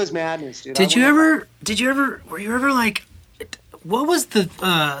 it was madness, dude. Were you ever like, what was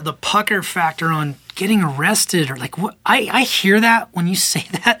the pucker factor on getting arrested, or like what? I hear that when you say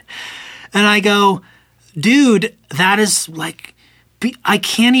that, and I go, dude, that is like, I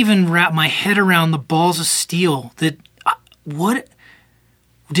can't even wrap my head around the balls of steel. What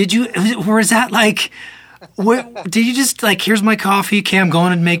did you, or is that like, what, did you just like, here's my coffee, okay, I'm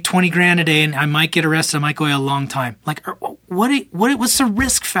going to make 20 grand a day and I might get arrested, I might go a long time. Like, what's the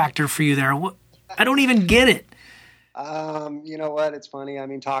risk factor for you there? I don't even get it. You know what? It's funny.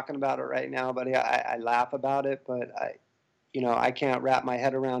 Talking about it right now, buddy, I laugh about it, but I can't wrap my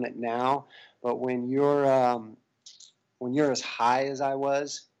head around it now. But when you're as high as I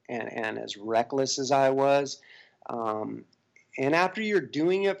was, and as reckless as I was, and after you're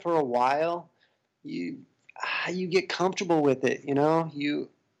doing it for a while, you get comfortable with it. You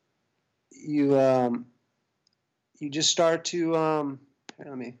just start to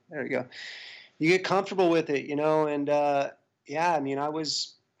there we go. You get comfortable with it, and I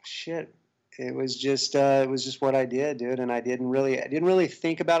was shit. It was just what I did, dude, and I didn't really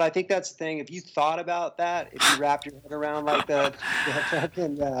think about it. I think that's the thing. If you thought about that, if you wrapped your head around like the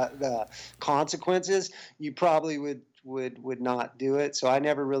consequences, you probably would not do it. So I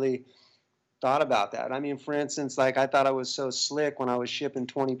never really thought about that. For instance, like, I thought I was so slick when I was shipping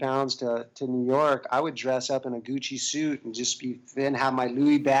 20 pounds to New York. I would dress up in a Gucci suit and just have my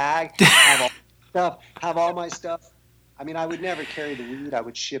Louis bag, have all my stuff. I would never carry the weed. I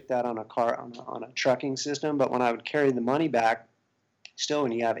would ship that on a car, on a trucking system. But when I would carry the money back, still,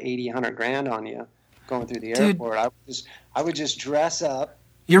 when you have 80, 100 grand on you going through the airport, I would just dress up.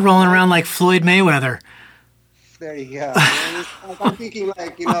 You're rolling around like Floyd Mayweather. There you go. I'm thinking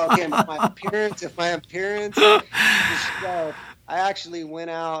like, okay, if my appearance I actually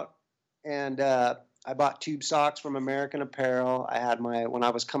went out and I bought tube socks from American Apparel. When I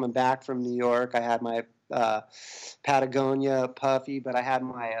was coming back from New York, I had my Patagonia puffy, but I had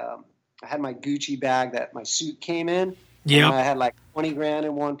my I had my Gucci bag that my suit came in. Yeah. And I had like 20 grand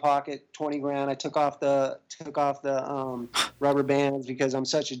in one pocket, 20 grand. I took off the rubber bands because I'm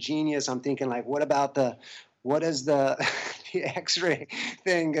such a genius. I'm thinking like, what is the X-ray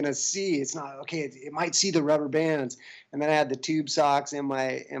thing gonna see? It's not okay. It might see the rubber bands. And then I had the tube socks in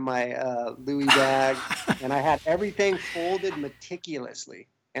my Louis bag, and I had everything folded meticulously.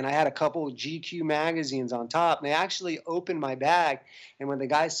 And I had a couple of GQ magazines on top. And they actually opened my bag. And when the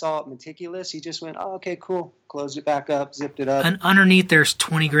guy saw it meticulous, he just went, "Oh, okay, cool." Closed it back up, zipped it up. And underneath there's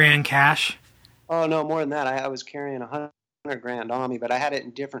 20 grand cash. Oh, no, more than that. I was carrying 100 grand on me, but I had it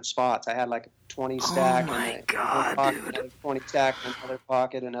in different spots. I had like a 20 stack. Oh, my in God, pocket, dude. another 20 stack in another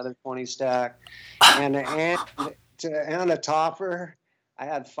pocket, another 20 stack. And a topper, I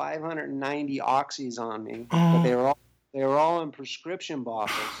had 590 oxys on me. But they were all in prescription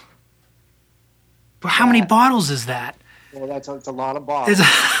bottles. But how many bottles is that? Well, it's a lot of bottles. It's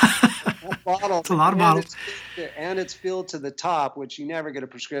a lot of bottles. And it's filled to the top, which you never get a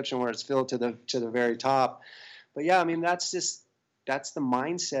prescription where it's filled to the very top. But yeah, I mean, that's the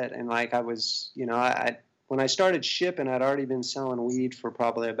mindset. And like I was, when I started shipping, I'd already been selling weed for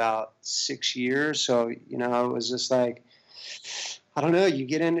probably about 6 years. So, it was just like, I don't know,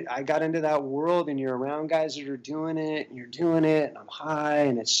 I got into that world and you're around guys that are doing it and you're doing it and I'm high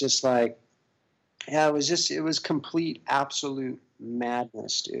and it's just like, yeah, it was complete, absolute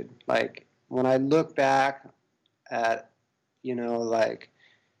madness, dude. Like when I look back at, like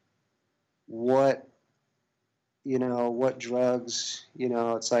what drugs,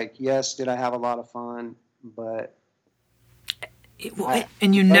 it's like, yes, did I have a lot of fun, but.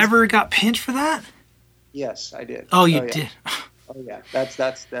 And you never got pinched for that? Yes, I did. Oh, you did. Oh yeah,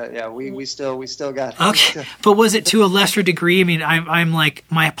 we still got. Okay, but was it to a lesser degree? I mean, I'm like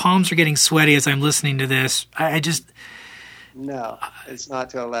my palms are getting sweaty as I'm listening to this. I just. No, it's not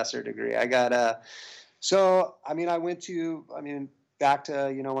to a lesser degree. I got so I mean, I went to back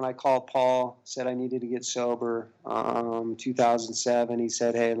to when I called Paul, said I needed to get sober. 2007, he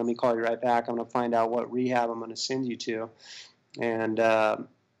said, "Hey, let me call you right back. I'm going to find out what rehab I'm going to send you to," and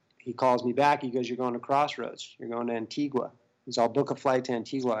he calls me back. He goes, "You're going to Crossroads. You're going to Antigua." He's all, "Book a flight to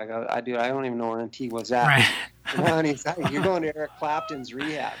Antigua." I go, I don't even know where Antigua's at. Right. And he's like, "You're going to Eric Clapton's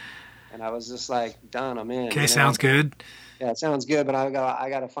rehab." And I was just like, done, I'm in. Okay, sounds good. Yeah, it sounds good, but I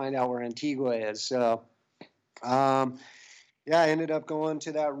got to find out where Antigua is. So, I ended up going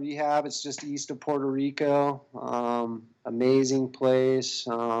to that rehab. It's just east of Puerto Rico. Amazing place.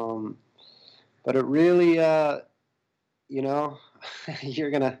 But it really, you're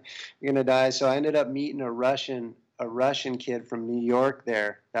gonna die. So I ended up meeting a Russian kid from New York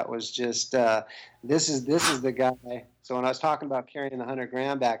there. That was just this is the guy. So when I was talking about carrying the 100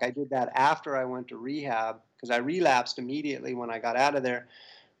 grand back, I did that after I went to rehab because I relapsed immediately when I got out of there,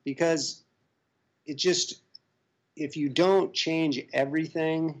 because it just, if you don't change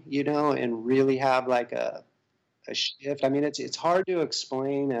everything, and really have like a shift. I mean, it's hard to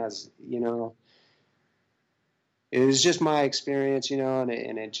explain, as it was just my experience, and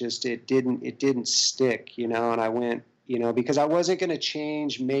it didn't stick, and I went, because I wasn't going to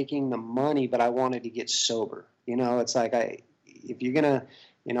change making the money, but I wanted to get sober. It's like if you're going to,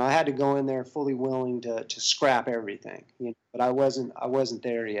 I had to go in there fully willing to scrap everything, but I wasn't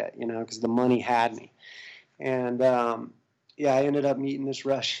there yet, because the money had me. And, I ended up meeting this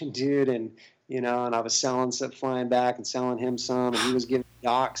Russian dude and I was selling stuff, flying back and selling him some, and he was giving me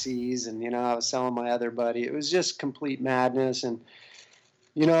oxys, and, I was selling my other buddy. It was just complete madness. And,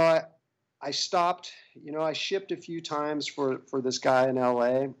 I stopped, I shipped a few times for this guy in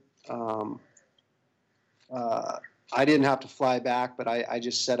LA. I didn't have to fly back, but I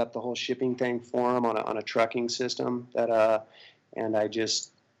just set up the whole shipping thing for him on a trucking system and I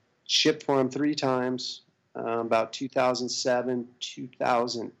just shipped for him 3 times, about 2007,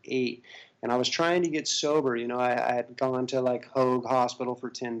 2008. And I was trying to get sober. I had gone to like Hoag Hospital for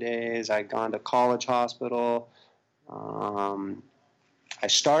 10 days. I'd gone to College Hospital. I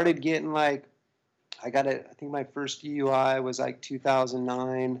started getting I think my first DUI was like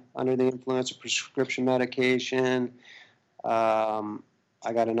 2009 under the influence of prescription medication. I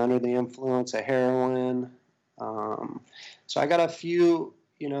got an under the influence of heroin. So I got a few,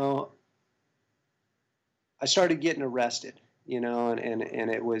 I started getting arrested. And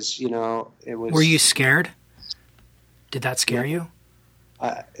it was, it was. Were you scared? Did that scare you?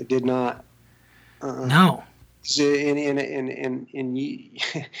 It did not. No. So, and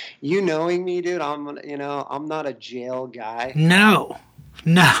you knowing me, dude, I'm not a jail guy. No.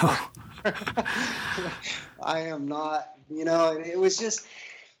 I am not, it was just,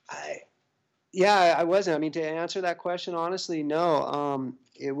 I wasn't. I mean, to answer that question, honestly, no.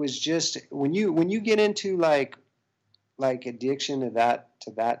 it was just when you get into like addiction to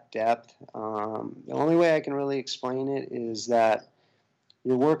that depth. The only way I can really explain it is that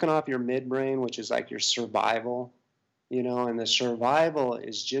you're working off your midbrain, which is like your survival, and the survival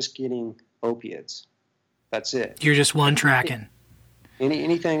is just getting opiates. That's it. You're just one tracking.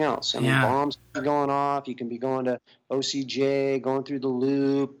 Anything else? I mean, bombs can be going off. You can be going to OCJ, going through the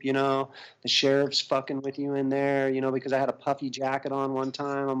loop. The sheriff's fucking with you in there. Because I had a puffy jacket on one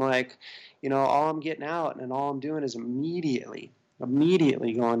time. I'm like, all I'm getting out, and all I'm doing is immediately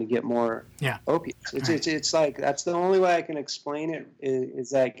going to get more opiates. It's like that's the only way I can explain it.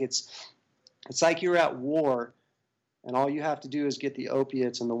 Is like it's like you're at war. And all you have to do is get the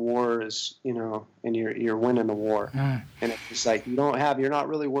opiates, and the war is, and you're winning the war. And it's just like you're not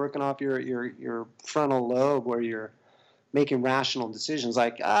really working off your frontal lobe where you're making rational decisions.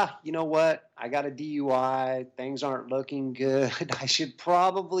 Like, you know what? I got a DUI. Things aren't looking good. I should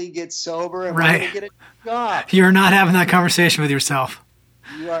probably get sober and get a job. You're not having that conversation with yourself.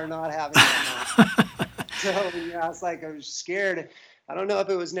 You are not having that. So it's like I was scared. I don't know if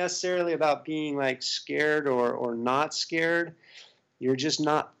it was necessarily about being like scared or not scared. You're just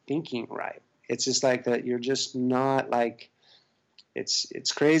not thinking right. It's just like that. You're just not like,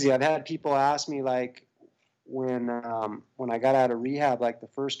 it's crazy. I've had people ask me like when I got out of rehab, like the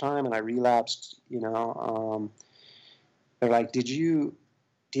first time and I relapsed, they're like, didn't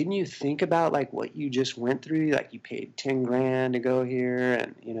you think about like what you just went through? Like you paid $10,000 to go here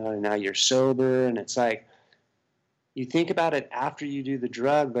and, and now you're sober. And it's like, you think about it after you do the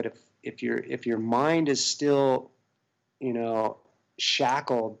drug, but if your mind is still,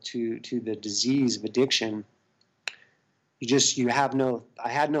 shackled to the disease of addiction, I had no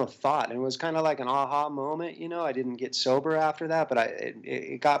thought. And it was kind of like an aha moment, I didn't get sober after that, but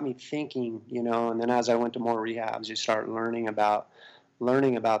it got me thinking, and then as I went to more rehabs, you start learning about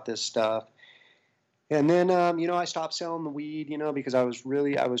this stuff. And then, I stopped selling the weed, because I was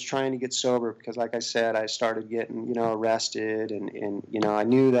trying to get sober because, like I said, I started getting, arrested and I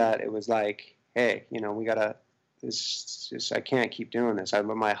knew that it was like, hey, I can't keep doing this.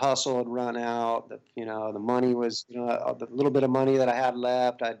 My hustle had run out. The money was, the little bit of money that I had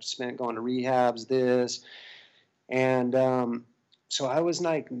left, I'd spent going to rehabs, this. And so I was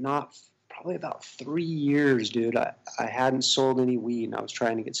like probably about 3 years, dude. I hadn't sold any weed and I was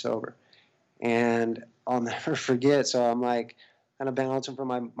trying to get sober. And I'll never forget. So I'm like kind of bouncing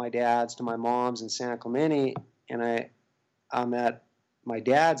from my dad's to my mom's in San Clemente. And I'm at my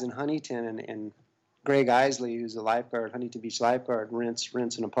dad's in Huntington and Greg Isley, who's a lifeguard, Huntington Beach lifeguard, rents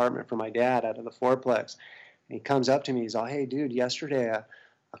an apartment for my dad out of the fourplex. And he comes up to me. He's all, hey, dude, yesterday a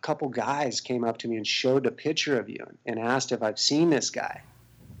couple guys came up to me and showed a picture of you and asked if I've seen this guy.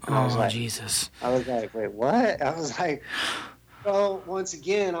 And I was like, Jesus. I was like, wait, what? I was like... So once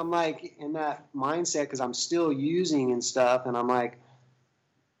again, I'm like in that mindset because I'm still using and stuff, and I'm like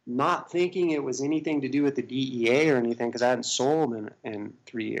not thinking it was anything to do with the DEA or anything because I hadn't sold in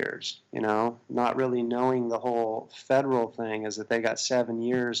 3 years. Not really knowing the whole federal thing is that they got 7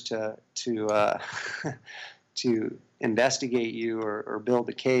 years to to investigate you or build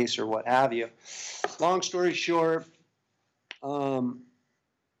a case or what have you. Long story short, I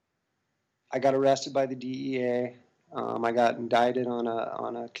got arrested by the DEA. I got indicted on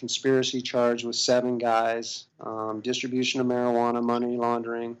a conspiracy charge with 7 guys, distribution of marijuana, money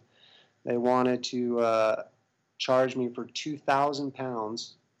laundering. They wanted to charge me for 2,000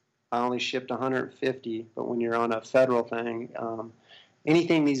 pounds. I only shipped 150, but when you're on a federal thing,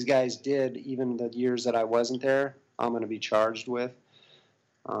 anything these guys did, even the years that I wasn't there, I'm going to be charged with.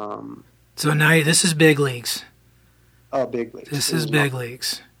 So now this is big leagues. Oh, big leagues. This is big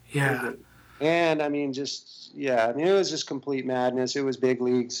leagues. Yeah. And I mean, it was just complete madness. It was big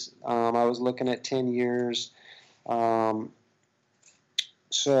leagues. I was looking at 10 years.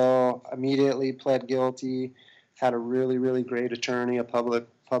 So immediately pled guilty, had a really, really great attorney, a public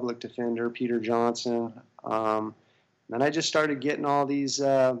defender, Peter Johnson. Then I just started getting all these,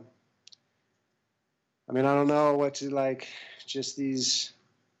 I don't know what to like, just these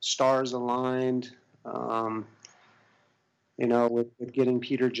stars aligned, with getting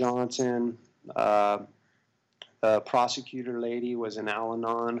Peter Johnson. The prosecutor lady was in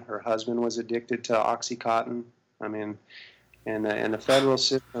Al-Anon. Her husband was addicted to OxyContin. In the federal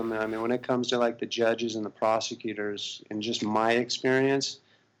system, when it comes to like the judges and the prosecutors, in just my experience,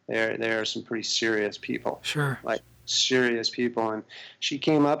 there are some pretty serious people. Sure. Like serious people. And she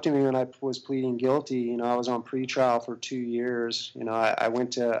came up to me when I was pleading guilty. I was on pretrial for 2 years. When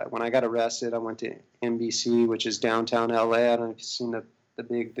I got arrested, I went to NBC, which is downtown LA. I don't know if you've seen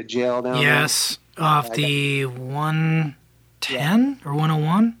the jail down there. Yes, off the 10 or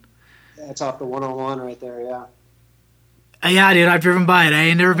 101? Yeah, it's off the 101 right there, yeah. Yeah, dude, I've driven by it. I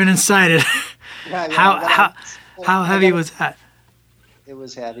ain't never been inside it. Yeah, How heavy was that? It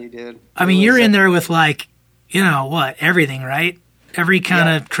was heavy, dude. I mean, you're in there with like, you know what, everything, right? Every kind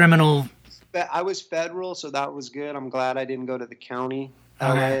of criminal. I was federal, so that was good. I'm glad I didn't go to the county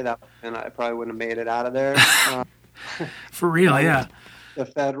LA. And I probably wouldn't have made it out of there. For real, yeah. The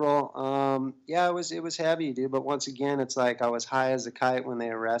federal, it was heavy, dude. But once again, it's like I was high as a kite when they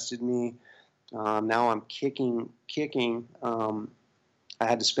arrested me. Now I'm kicking. I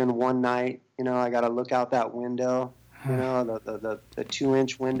had to spend one night. You know, I got to look out that window. You know, the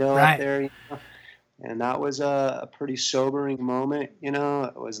 2-inch window right. up there. You know? And that was a pretty sobering moment. You know,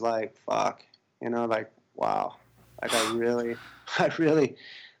 it was like, fuck. You know, like, wow. Like I really,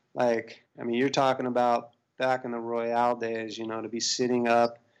 like. I mean, you're talking about back in the Royale days. You know, to be sitting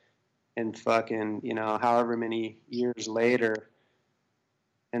up and fucking, you know, however many years later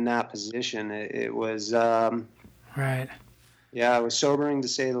in that position, it was right. Yeah, it was sobering to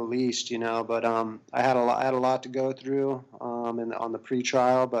say the least, you know. But I had a lot to go through on the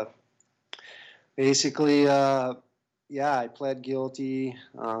pretrial. But basically, I pled guilty.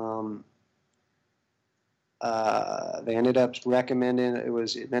 They ended up recommending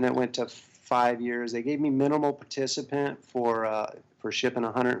Then it went to 5 years. They gave me minimal participant for shipping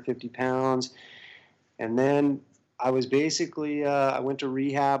 150 pounds, and then I was basically, I went to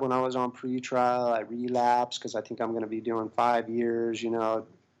rehab when I was on pretrial. I relapsed because I think I'm going to be doing 5 years. You know,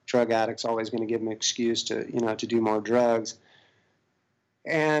 drug addicts always going to give them an excuse to, you know, to do more drugs.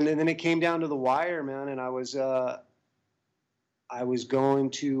 And then it came down to the wire, man. And I was going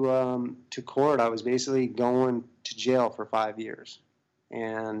to court. I was basically going to jail for 5 years.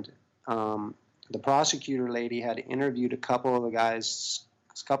 And the prosecutor lady had interviewed a couple of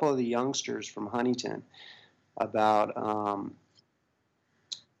the youngsters from Huntington about,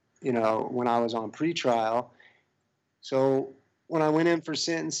 you know, when I was on pretrial. So when I went in for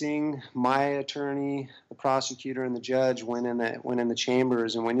sentencing, my attorney, the prosecutor, and the judge went in the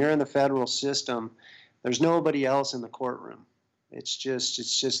chambers. And when you're in the federal system, there's nobody else in the courtroom. It's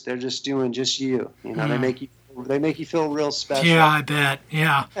just they're just doing just you. You know, they make you feel real special. Yeah, I bet.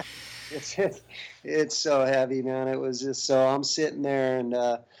 Yeah. It's so heavy, man. It was just so I'm sitting there, and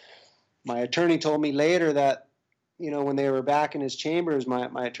my attorney told me later that, you know, when they were back in his chambers,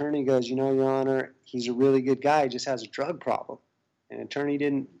 my attorney goes, you know, Your Honor, he's a really good guy. He just has a drug problem. And attorney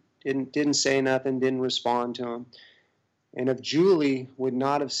didn't say nothing, didn't respond to him. And if Julie would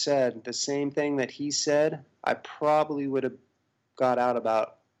not have said the same thing that he said, I probably would have got out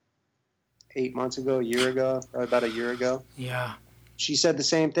about 8 months ago, a year ago, or about a year ago. Yeah. She said the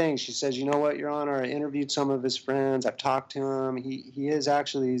same thing. She says, you know what, Your Honor, I interviewed some of his friends. I've talked to him. He's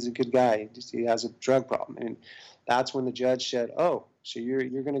a good guy. He has a drug problem. And that's when the judge said, oh, so you're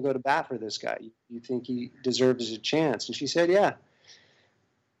going to go to bat for this guy. You think he deserves a chance? And she said, yeah.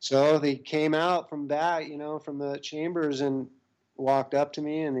 So they came out from that, you know, from the chambers and walked up to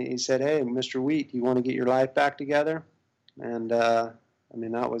me, and he said, hey, Mr. Wheat, you want to get your life back together? And, I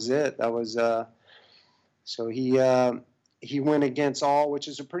mean, that was it. That was, so he went against all, which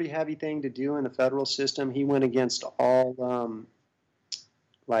is a pretty heavy thing to do in the federal system. He went against all,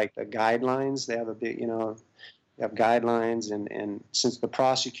 like the guidelines. They have a big, you know, they have guidelines. And since the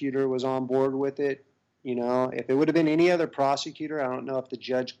prosecutor was on board with it, you know, if it would have been any other prosecutor, I don't know if the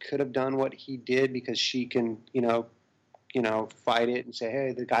judge could have done what he did, because she can, you know, fight it and say,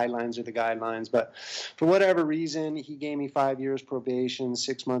 hey, the guidelines are the guidelines. But for whatever reason, he gave me 5 years probation,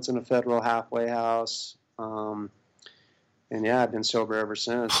 6 months in a federal halfway house. And yeah, I've been sober ever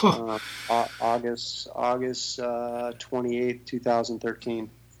since. August 28th, 2013.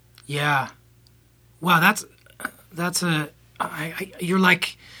 Yeah. Wow, you're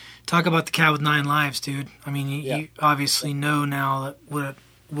like, talk about the cat with 9 lives, dude. I mean, you obviously know now that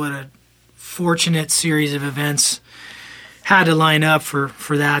what a fortunate series of events had to line up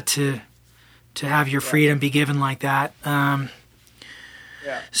for that to have your freedom be given like that.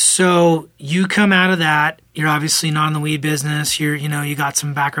 So you come out of that. You're obviously not in the weed business. You got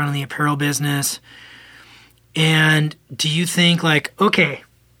some background in the apparel business. And do you think like, okay,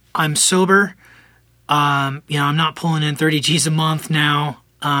 I'm sober. I'm not pulling in 30 G's a month now.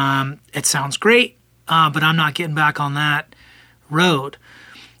 It sounds great, but I'm not getting back on that road.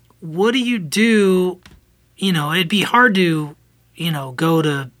 What do you do? You know, it'd be hard to, go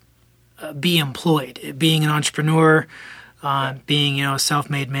to be employed, being an entrepreneur, being, a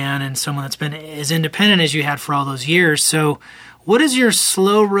self-made man and someone that's been as independent as you had for all those years. So what does your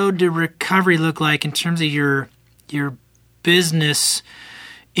slow road to recovery look like in terms of your business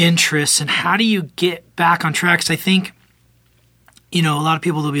interests, and how do you get back on track? 'Cause I think a lot of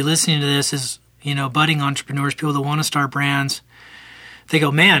people that'll be listening to this is, budding entrepreneurs, people that want to start brands. They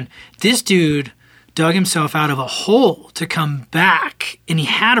go, man, this dude dug himself out of a hole to come back, and he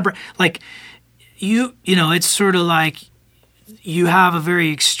had a it's sort of like you have a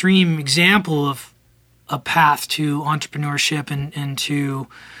very extreme example of a path to entrepreneurship and to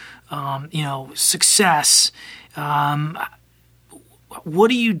success. What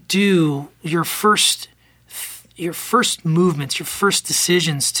do you do? Your first movements, your first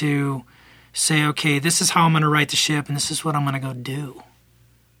decisions to say, okay, this is how I'm going to right the ship, and this is what I'm going to go do.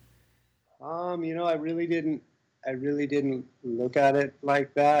 I really didn't look at it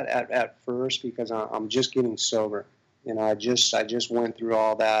like that at first, because I'm just getting sober. I just went through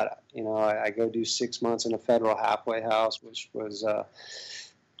all that. I go do 6 months in a federal halfway house, which was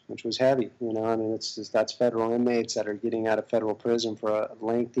heavy. That's federal inmates that are getting out of federal prison for a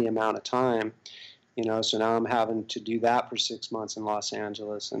lengthy amount of time. So now I'm having to do that for 6 months in Los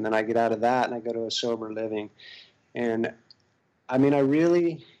Angeles, and then I get out of that and I go to a sober living. And I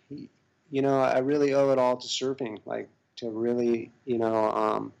really owe it all to surfing, like to really,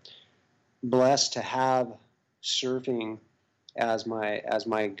 blessed to have surfing as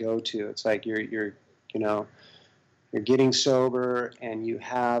my go-to. It's like you're getting sober and you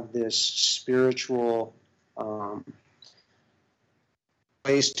have this spiritual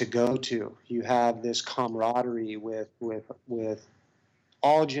place to go to. You have this camaraderie with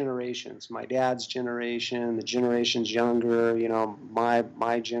all generations. My dad's generation, the generations younger,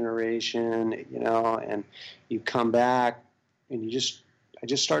 my generation, and you come back and I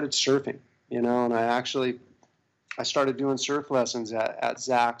just started surfing, and I started doing surf lessons at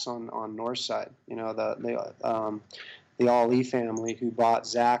Zach's on Northside. The Ali family who bought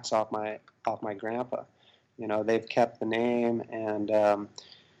Zach's off my grandpa. They've kept the name, and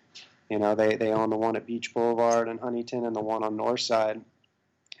they own the one at Beach Boulevard in Huntington and the one on Northside.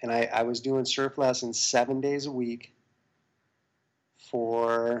 And I was doing surf lessons 7 days a week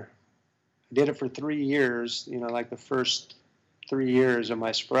I did it for 3 years, like the first 3 years of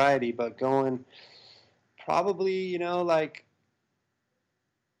my sobriety, but going probably, I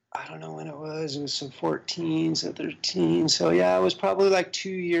don't know when it was some 14, so 13. So yeah, it was probably like 2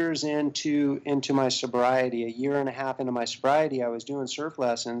 years into my sobriety, a year and a half into my sobriety, I was doing surf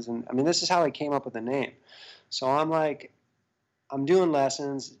lessons. And this is how I came up with the name. So I'm doing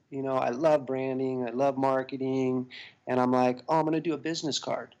lessons, I love branding, I love marketing, and I'm like, I'm going to do a business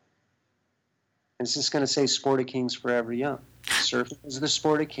card. And it's just going to say Sport of Kings Forever Young. Surfing is the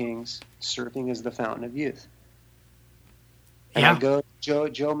sport of kings, surfing is the fountain of youth. And I go, Joe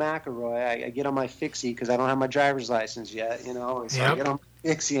McElroy, I get on my fixie because I don't have my driver's license yet, So I get on my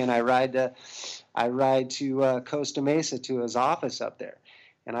fixie and I ride to Costa Mesa to his office up there.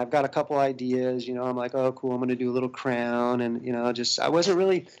 And I've got a couple ideas, I'm like, oh, cool, I'm going to do a little crown. And, I wasn't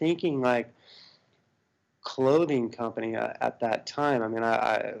really thinking like clothing company at that time.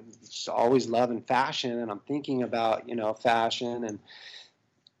 I was always loving fashion, and I'm thinking about, fashion.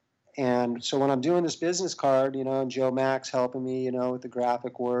 And so when I'm doing this business card, Joe Mack's helping me, with the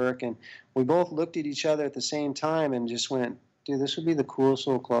graphic work. And we both looked at each other at the same time and just went, dude, this would be the coolest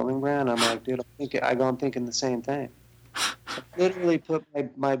little clothing brand. I'm like, dude, I'm thinking the same thing. I literally put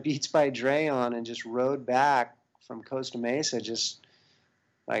my Beats by Dre on and just rode back from Costa Mesa, just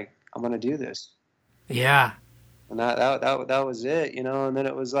like, I'm going to do this. Yeah. And that was it, and then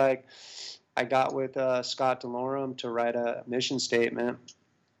it was like, I got with Scott DeLorme to write a mission statement,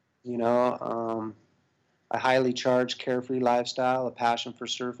 a highly charged carefree lifestyle, a passion for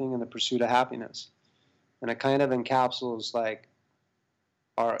surfing, and the pursuit of happiness. And it kind of encapsulates like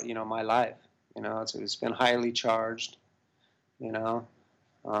my life, it's been highly charged,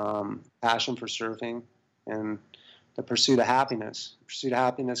 passion for surfing and the pursuit of happiness. The pursuit of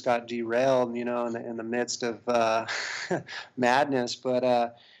happiness got derailed, in the midst of madness. But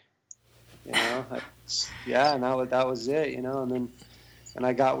and that was it, and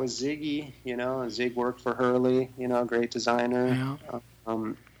I got with Ziggy, and Zig worked for Hurley, great designer.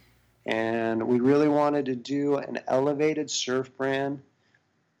 Yeah. And we really wanted to do an elevated surf brand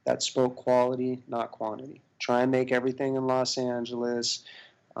that spoke quality, not quantity. Try and make everything in Los Angeles.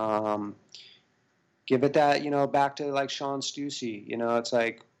 Give it that, back to like Sean Stussy, it's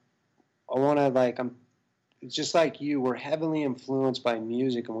like, I want to it's just like you, we're heavily influenced by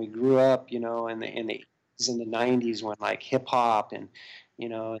music, and we grew up, in the 90s when like hip hop and,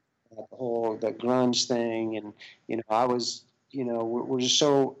 the grunge thing. And, I was, we're just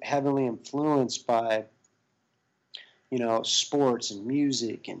so heavily influenced by, sports and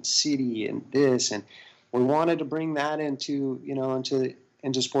music and city and this, and we wanted to bring that into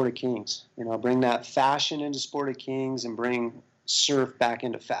Sport of Kings, bring that fashion into Sport of Kings and bring surf back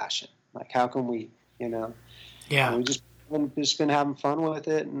into fashion. Like, how can we, and Yeah. we just been having fun with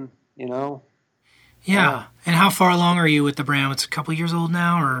it, and Yeah. And how far along are you with the brand? It's a couple years old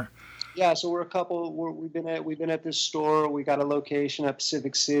now, or? Yeah, so we've been at this store. We got a location at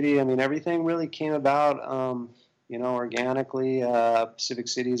Pacific City. I mean, everything really came about, organically. Pacific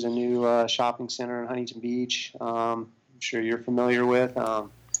City is a new shopping center in Huntington Beach. I'm sure you're familiar with.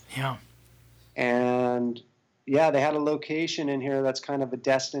 Yeah. And yeah, they had a location in here that's kind of a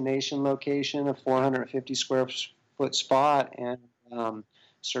destination location, a 450 square foot spot, and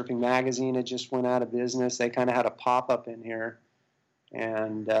Surfing Magazine had just went out of business. They kind of had a pop up in here.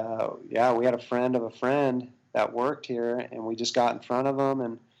 And we had a friend of a friend that worked here, and we just got in front of them,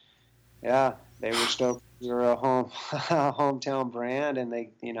 and they were stoked. We were a hometown brand, and they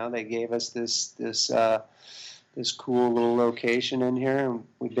gave us this cool little location in here, and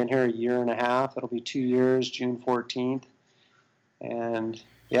we've been here a year and a half. It'll be 2 years, June 14th, and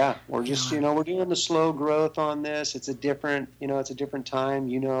we're just we're doing the slow growth on this. It's a different time,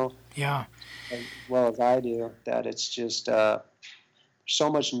 Yeah. as well as I do, that it's just. So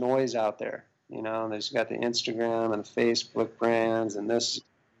much noise out there, there's got the Instagram and the Facebook brands and this,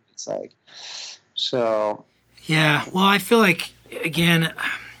 it's like, so. Yeah. Well, I feel like, again,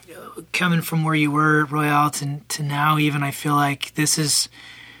 coming from where you were, Royale, to now even, I feel like this is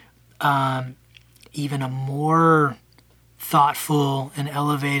even a more thoughtful and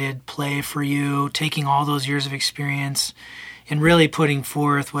elevated play for you, taking all those years of experience and really putting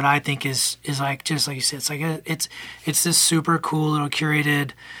forth what I think is like, just like you said, it's this super cool little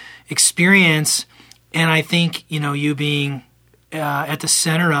curated experience. And I think, you being at the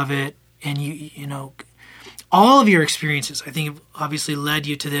center of it, and all of your experiences, I think, have obviously led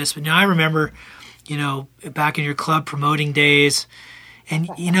you to this. But now I remember, back in your club promoting days, and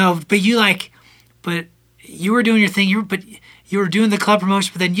but you were doing your thing. You were doing the club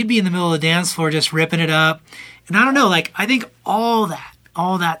promotion, but then you'd be in the middle of the dance floor just ripping it up. And I don't know, like, I think all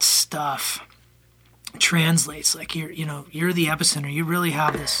that stuff translates. Like, you're the epicenter. You really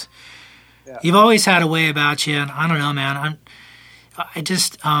have this. Yeah. You've always had a way about you, and I don't know, man.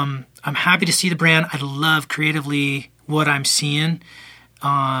 I'm happy to see the brand. I love creatively what I'm seeing.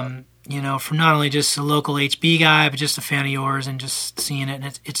 From not only just a local HB guy, but just a fan of yours, and just seeing it.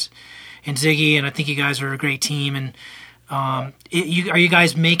 And it's and Ziggy, and I think you guys are a great team. And are you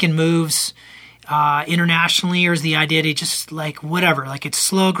guys making moves internationally, or is the idea to just, like, whatever, like, it's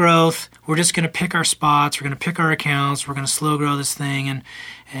slow growth, we're just going to pick our spots, we're going to pick our accounts, we're going to slow grow this thing,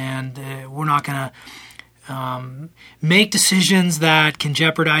 and we're not going to make decisions that can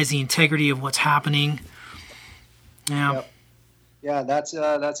jeopardize the integrity of what's happening? Yeah. Yep. Yeah, that's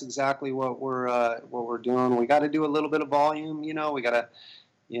exactly what we're doing. We got to do a little bit of volume, we got to,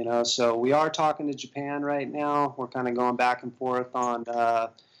 so we are talking to Japan right now. We're kind of going back and forth on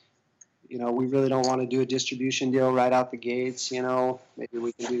we really don't want to do a distribution deal right out the gates. Maybe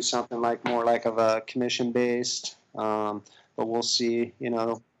we can do something more like of a commission based, but we'll see.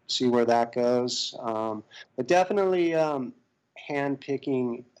 See where that goes. But definitely hand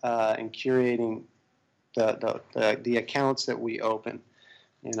picking and curating the accounts that we open.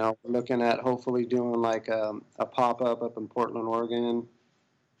 We're looking at hopefully doing like a pop up in Portland, Oregon,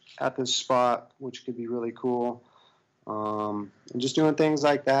 at this spot, which could be really cool. And just doing things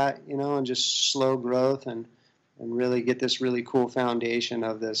like that, and just slow growth and really get this really cool foundation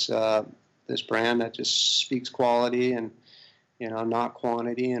of this brand that just speaks quality and, not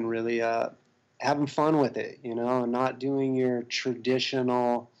quantity, and really having fun with it, and not doing your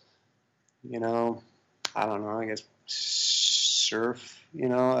traditional, I don't know, I guess surf,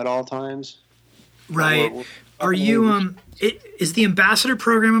 at all times. Right. Are you, is the ambassador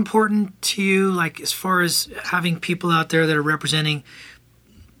program important to you? Like, as far as having people out there that are representing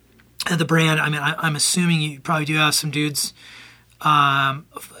the brand? I mean, I'm assuming you probably do have some dudes,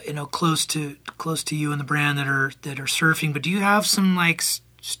 close to you and the brand that are surfing, but do you have some, like,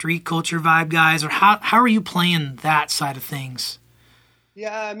 street culture vibe guys, or how are you playing that side of things?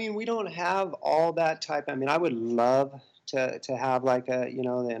 Yeah, I mean, we don't have all that type. I mean, I would love to have like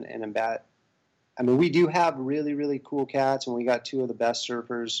I mean, we do have really, really cool cats, and we got two of the best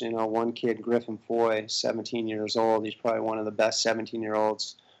surfers. One kid, Griffin Foy, 17 years old. He's probably one of the best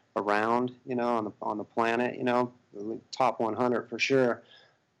 17-year-olds around, on the planet, the top 100 for sure.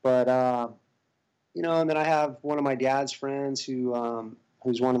 But, and then I have one of my dad's friends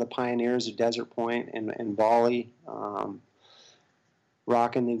who's one of the pioneers of Desert Point in Bali,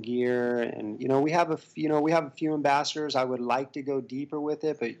 rocking the gear. And we have a few ambassadors. I would like to go deeper with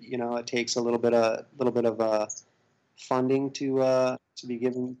it, but it takes a little bit of funding to be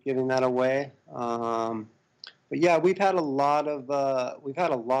giving that away. But but yeah, we've had a lot of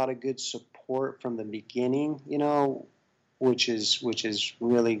good support from the beginning, which is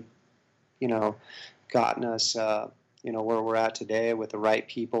really, gotten us, where we're at today with the right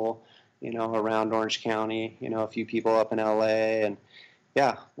people, around Orange County, a few people up in LA, and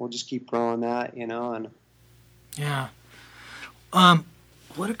yeah, we'll just keep growing that, and Yeah.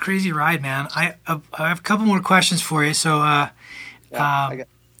 What a crazy ride, man. I have a couple more questions for you. So, yeah,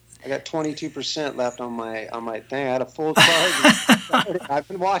 I got 22% left on my thing. I had a full charge. I've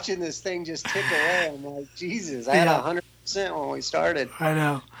been watching this thing just tick away. I'm like, Jesus, I had 100% when we started. I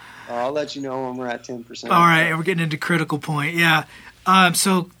know. I'll let you know when we're at 10%. All right, we're getting into critical point. Yeah.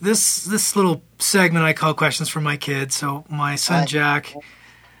 So this little segment I call questions for my kids. So my son Jack,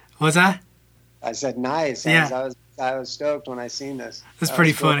 what's that? I said nice. Yeah. I was stoked when I seen this. That's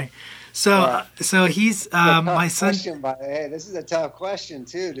pretty funny. So he's my son. Hey, this is a tough question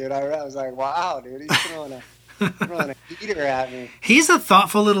too, dude. I was like, wow, dude, he's throwing a heater at me. He's a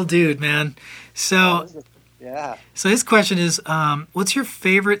thoughtful little dude, man. So yeah. So his question is, what's your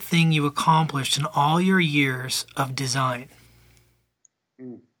favorite thing you accomplished in all your years of design?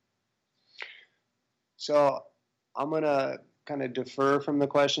 So I'm gonna kind of defer from the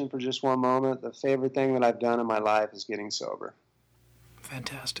question for just one moment. The favorite thing that I've done in my life is getting sober.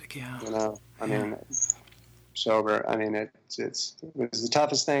 Fantastic, yeah. I mean, sober. I mean, it was the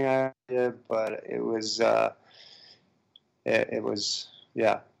toughest thing I did, but it was,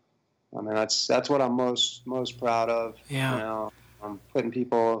 yeah. I mean, that's what I'm most proud of. Yeah. I'm putting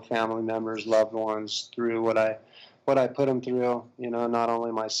people, family members, loved ones through what I put them through. Not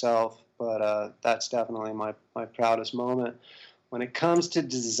only myself, but that's definitely my proudest moment. When it comes to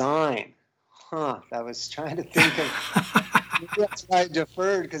design, I was trying to think of. That's why I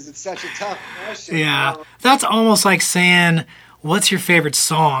deferred, because it's such a tough question. Yeah, that's almost like saying, "What's your favorite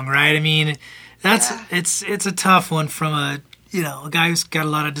song?" Right? I mean, it's a tough one from a guy who's got a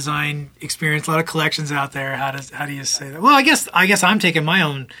lot of design experience, a lot of collections out there. How do you say that? Well, I guess I'm taking my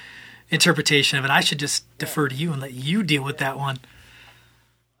own interpretation of it. I should just defer to you and let you deal with that one.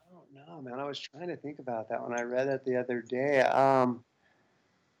 I don't know, man. I was trying to think about that when I read it the other day.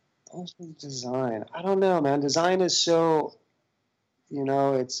 Also design. I don't know, man. Design is so,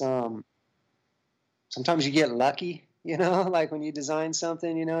 it's sometimes you get lucky, like when you design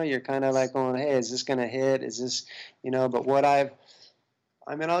something, you're kind of like going, hey, is this going to hit? Is this, but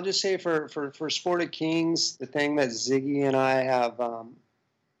I'll just say for Sport of Kings, the thing that Ziggy and I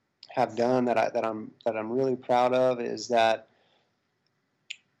have done that I'm really proud of is that,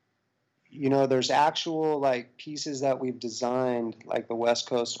 there's actual like pieces that we've designed, like the West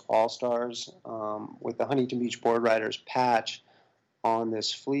Coast All-Stars with the Huntington Beach Board Riders patch on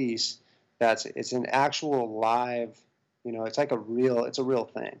this fleece. It's an actual live, it's a real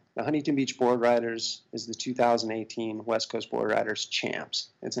thing. The Huntington Beach Board Riders is the 2018 West Coast Board Riders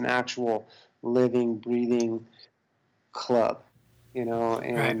champs. It's an actual living, breathing club, and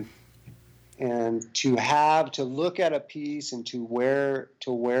right. And to look at a piece and to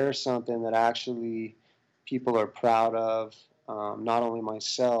wear something that actually people are proud of, not only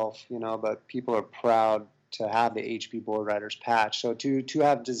myself, but people are proud to have the HB Board Riders patch. So to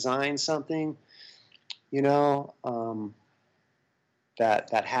have designed something, that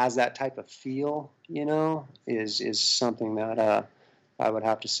has that type of feel, is something that I would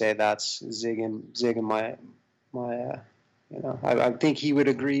have to say that's Zig and my I think he would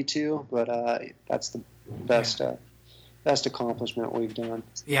agree too, but that's the best accomplishment we've done.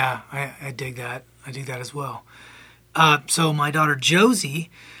 Yeah, I dig that. I dig that as well. So my daughter Josie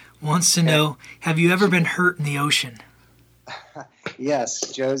wants to know, have you ever been hurt in the ocean? Yes,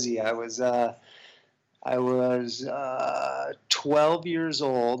 Josie. I was 12 years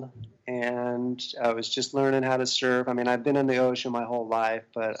old, and I was just learning how to surf. I mean, I've been in the ocean my whole life,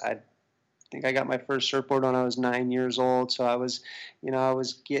 but I think I got my first surfboard when I was 9 years old. So I was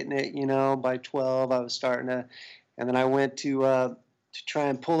getting it, by 12, I was starting to, and then I went to try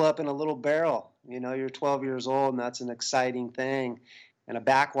and pull up in a little barrel. You're 12 years old, and that's an exciting thing. And a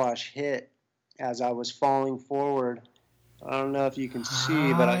backwash hit as I was falling forward. I don't know if you can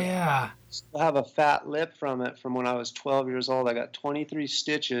see, but I still have a fat lip from it from when I was 12 years old. I got 23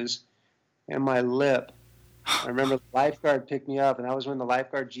 stitches in my lip. I remember the lifeguard picked me up, and that was when the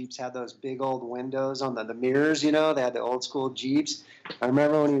lifeguard Jeeps had those big old windows on the mirrors, they had the old school Jeeps. I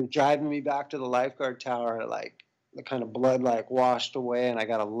remember when he was driving me back to the lifeguard tower, like the kind of blood like washed away, and I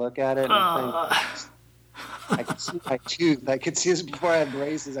got to look at it. And I could see my tooth. I could see this before I had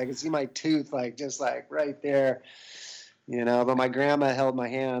braces. I could see my tooth just right there, but my grandma held my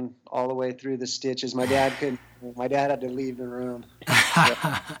hand all the way through the stitches. My dad couldn't. My dad had to leave the room.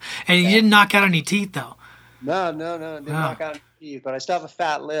 And you didn't knock out any teeth though. No, didn't knock out any teeth, but I still have a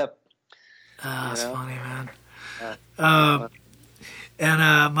fat lip. That's funny, man. Fun.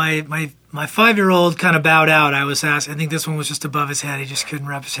 And my 5-year-old kind of bowed out. I was asked. I think this one was just above his head. He just couldn't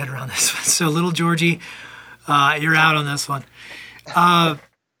wrap his head around this one. So little Georgie, you're out on this one.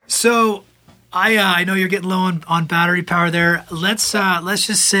 So I know you're getting low on battery power there. Let's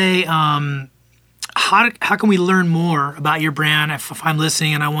just say, how can we learn more about your brand? If I'm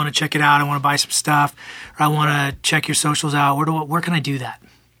listening and I want to check it out, I want to buy some stuff, or I want to check your socials out. Where can I do that?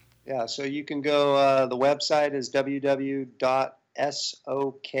 Yeah, so you can go. The website is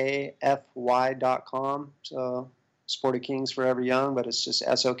www.sokfy.com. So Sport of Kings Forever Young, but it's just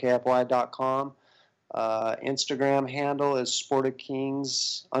sokfy.com. Instagram handle is Sport of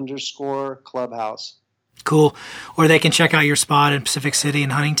Kings _clubhouse. Cool. Or they can check out your spot in Pacific City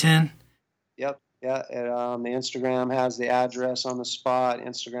and Huntington. Yep. Yeah. The Instagram has the address on the spot.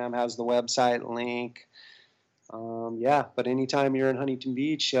 Instagram has the website link. But anytime you're in Huntington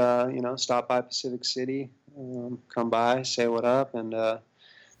Beach, stop by Pacific City, come by, say what up, and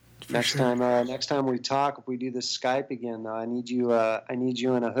next time we talk, if we do this Skype again, I need you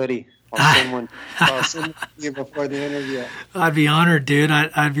in a hoodie. I'll send one to you before the interview. I'd be honored, dude.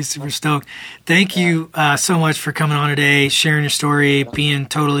 I'd be super stoked. Thank you so much for coming on today, sharing your story, being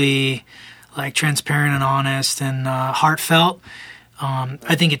totally transparent and honest and heartfelt.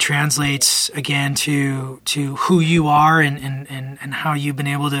 I think it translates again to who you are and how you've been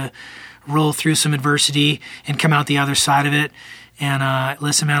able to roll through some adversity and come out the other side of it. And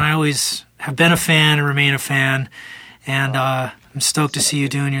listen, man, I always have been a fan and remain a fan. And I'm stoked to see you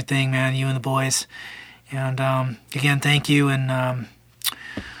doing your thing, man, you and the boys. And again, thank you. And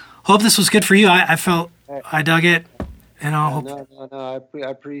hope this was good for you. I felt I dug it. And No. I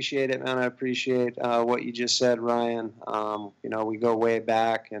appreciate it, man. I appreciate what you just said, Ryan. We go way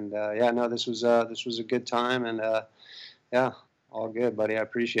back, and this was a good time, and all good, buddy. I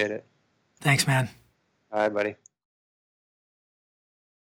appreciate it. Thanks, man. All right, buddy.